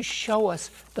came to show us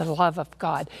the love of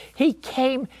God. He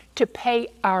came to pay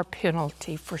our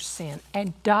penalty for sin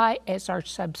and die as our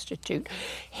substitute.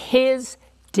 His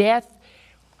death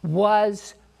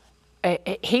was,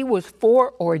 he was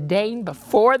foreordained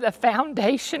before the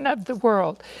foundation of the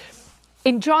world.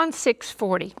 In John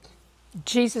 6:40,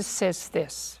 Jesus says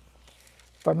this,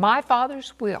 "For my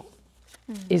Father's will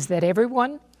is that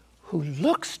everyone who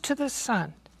looks to the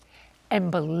Son and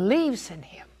believes in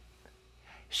him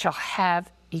shall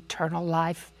have eternal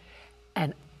life,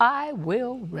 and I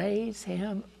will raise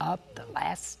him up the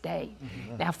last day."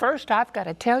 Now, first I've got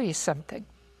to tell you something.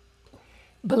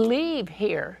 Believe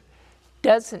here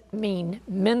doesn't mean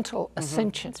mental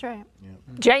ascension. That's right.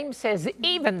 James says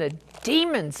even the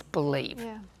demons believe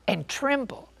and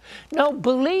tremble. No,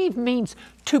 believe means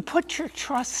to put your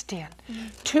trust in,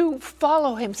 to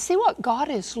follow him. See what God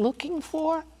is looking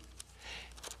for?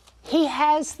 He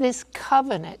has this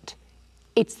covenant.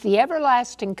 It's the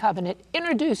everlasting covenant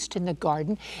introduced in the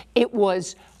garden. It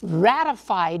was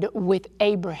ratified with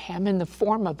Abraham in the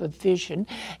form of a vision.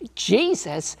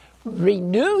 Jesus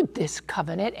renewed this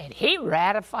covenant and he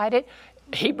ratified it.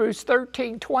 Hebrews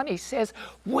 13:20 says,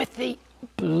 with the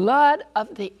blood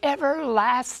of the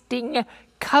everlasting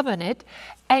covenant.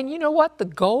 And you know what the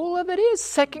goal of it is?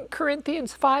 2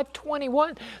 Corinthians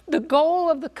 5:21. The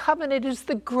goal of the covenant is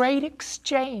the great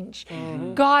exchange.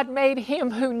 God made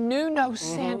him who knew no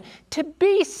sin to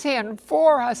be sin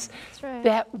for us,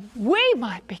 that we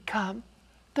might become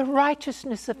the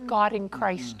righteousness of God in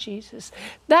Christ Jesus.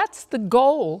 That's the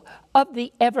goal of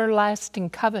the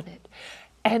everlasting covenant.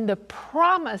 And the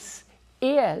promise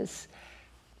is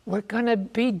we're going to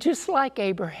be just like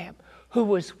Abraham, who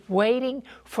was waiting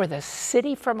for the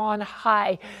city from on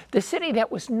high, the city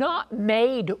that was not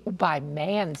made by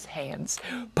man's hands.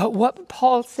 But what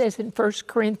Paul says in 1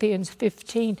 Corinthians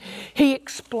 15, he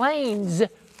explains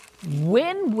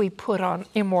when we put on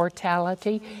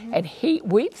immortality, and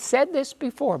we've said this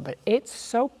before, but it's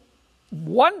so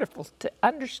wonderful to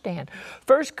understand.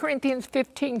 1 Corinthians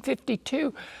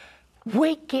 15:52,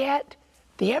 we get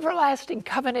the everlasting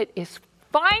covenant is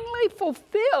finally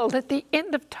fulfilled at the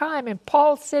end of time. And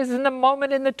Paul says, in the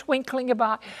moment, in the twinkling of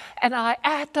an eye,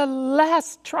 at the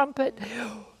last trumpet,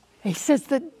 he says,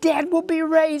 the dead will be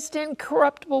raised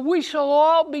incorruptible. We shall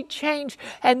all be changed.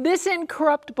 And this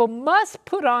incorruptible must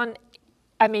put on,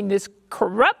 this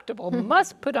corruptible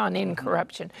must put on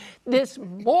incorruption. This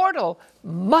mortal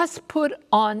must put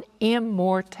on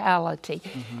immortality.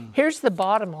 Here's the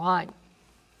bottom line.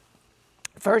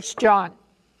 1 John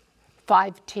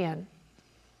 5:10.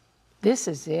 This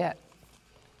is it.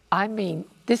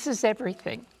 This is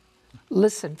everything.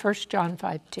 Listen, 1 John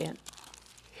 5:10.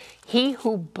 He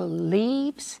who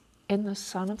believes in the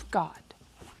Son of God,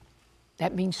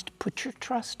 that means to put your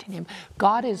trust in him.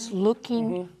 God is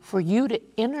looking for you to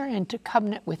enter into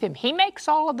covenant with him. He makes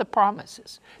all of the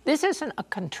promises. This isn't a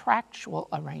contractual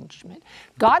arrangement.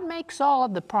 God makes all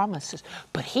of the promises,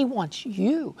 but he wants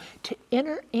you to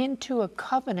enter into a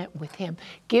covenant with him,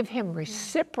 give him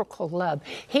reciprocal love.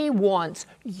 He wants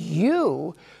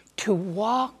you to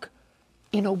walk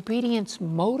in obedience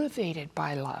motivated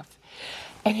by love.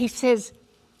 And he says,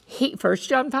 1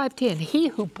 John 5:10, he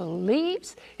who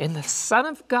believes in the Son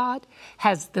of God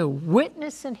has the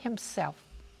witness in himself,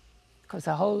 because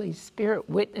the Holy Spirit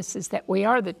witnesses that we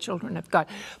are the children of God.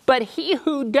 But he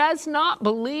who does not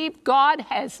believe God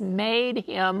has made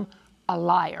him a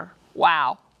liar.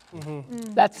 Wow.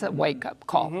 That's a wake-up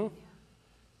call.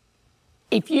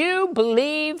 If you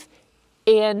believe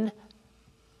in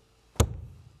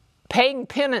paying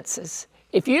penances,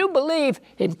 if you believe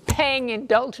in paying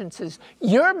indulgences,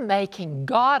 you're making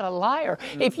God a liar.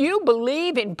 If you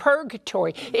believe in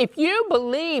purgatory, if you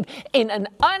believe in an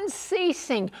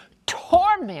unceasing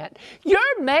torment,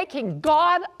 you're making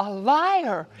God a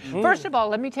liar. First of all,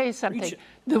 let me tell you something.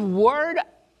 The word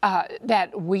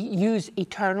that we use,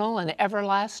 eternal and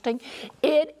everlasting,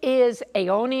 it is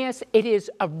aeonius. It is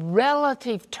a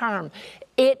relative term.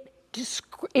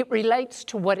 It relates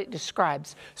to what it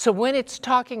describes. So when it's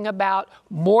talking about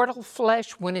mortal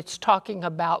flesh, when it's talking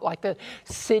about like the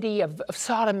city of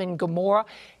Sodom and Gomorrah,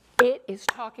 it is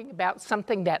talking about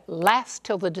something that lasts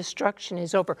till the destruction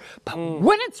is over. But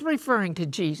when it's referring to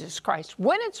Jesus Christ,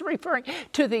 when it's referring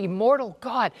to the immortal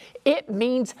God, it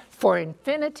means for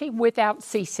infinity without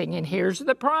ceasing. And here's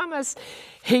the promise.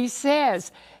 He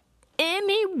says,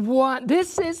 anyone,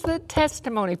 this is the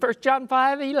testimony, 1 John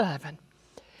 5:11.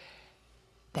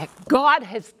 That God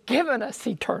has given us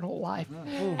eternal life.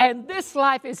 And this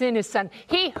life is in his Son.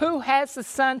 He who has the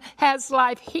Son has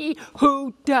life. He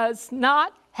who does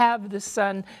not have the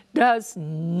Son does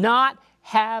not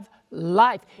have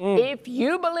life. If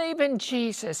you believe in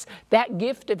Jesus, that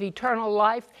gift of eternal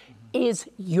life is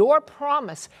your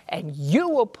promise, and you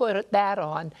will put that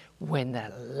on when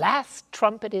the last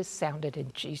trumpet is sounded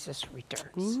and Jesus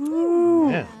returns. Ooh,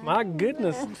 yeah. My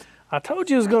goodness. I told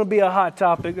you it was going to be a hot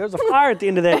topic. There's a fire at the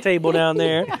end of that table down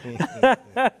there.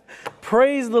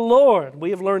 Praise the Lord. We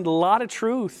have learned a lot of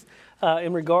truth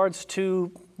in regards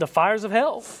to the fires of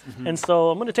hell. And so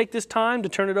I'm going to take this time to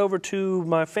turn it over to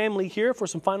my family here for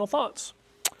some final thoughts.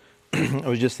 I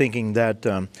was just thinking that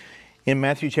in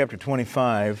Matthew chapter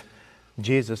 25,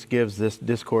 Jesus gives this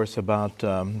discourse about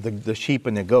the sheep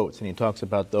and the goats, and he talks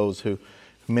about those who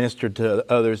ministered to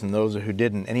others and those who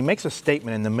didn't. And he makes a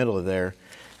statement in the middle of there,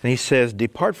 and he says,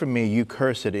 "Depart from me, you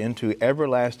cursed, into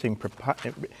everlasting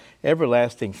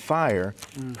fire,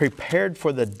 prepared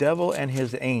for the devil and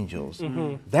his angels."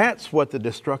 That's what the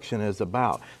destruction is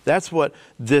about. That's what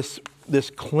this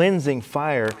cleansing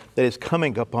fire that is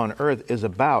coming upon earth is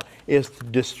about, is to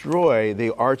destroy the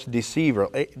arch deceiver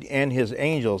and his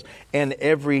angels and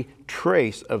every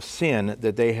trace of sin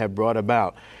that they have brought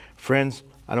about. Friends,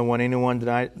 I don't want anyone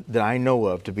that I know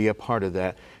of to be a part of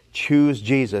that. Choose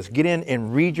Jesus. Get in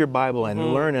and read your Bible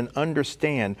and learn and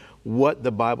understand what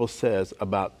the Bible says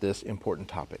about this important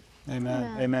topic.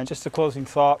 Amen. Amen. Just a closing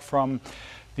thought from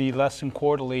the lesson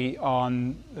quarterly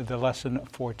on the lesson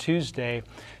for Tuesday.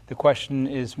 The question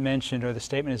is mentioned, or the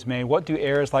statement is made, what do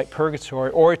errors like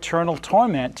purgatory or eternal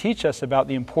torment teach us about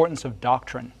the importance of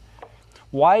doctrine?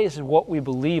 Why is what we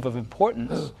believe of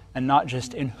importance and not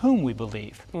just in whom we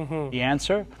believe? The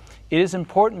answer, it is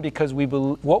important because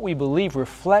what we believe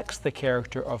reflects the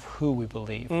character of who we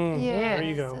believe. There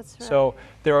you go. That's right. So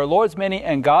there are Lord's many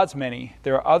and God's many.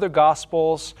 There are other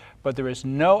gospels, but there is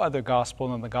no other gospel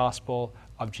than the gospel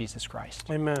of Jesus Christ.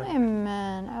 Amen.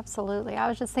 Amen. Absolutely. I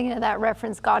was just thinking of that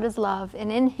reference, God is love,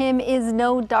 and in him is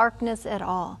no darkness at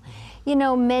all. You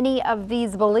know, many of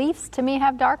these beliefs to me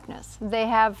have darkness. They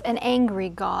have an angry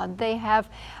God. They have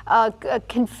a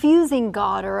confusing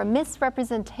God or a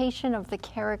misrepresentation of the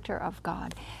character of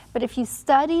God. But if you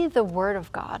study the Word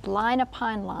of God line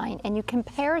upon line and you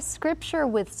compare Scripture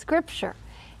with Scripture,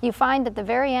 you find at the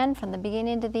very end, from the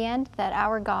beginning to the end, that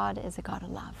our God is a God of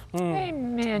love.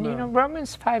 Amen. You know,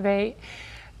 Romans 5:8,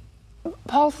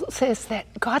 Paul says that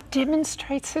God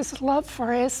demonstrates his love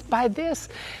for us by this,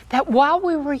 that while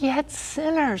we were yet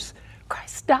sinners,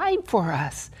 Christ died for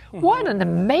us. What an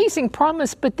amazing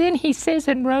promise. But then he says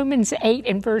in Romans 8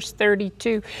 and verse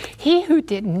 32, he who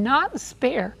did not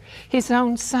spare his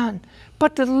own son,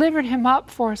 but delivered him up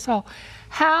for us all,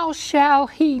 how shall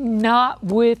he not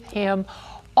with him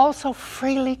also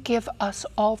freely give us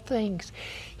all things?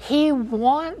 He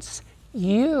wants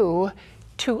you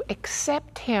to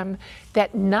accept him,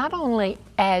 that not only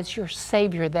as your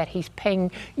Savior, that he's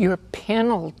paying your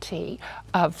penalty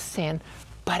of sin,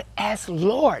 but as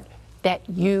Lord, that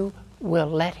you will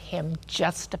let him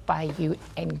justify you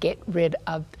and get rid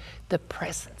of the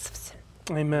presence of sin.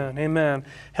 Amen. Amen.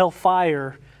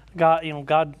 Hellfire,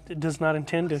 God does not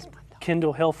intend to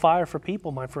kindle hellfire for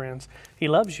people, my friends. He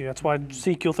loves you. That's why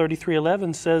Ezekiel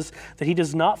 33:11 says that he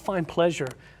does not find pleasure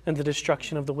in the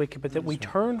destruction of the wicked, but that we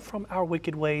turn from our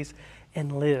wicked ways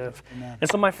and live. Amen. And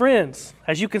so, my friends,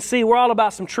 as you can see, we're all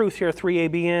about some truth here at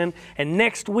 3ABN. And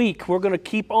next week, we're going to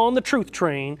keep on the truth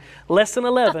train. Lesson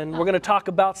 11, we're going to talk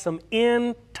about some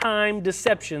end-time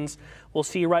deceptions. We'll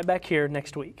see you right back here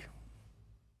next week.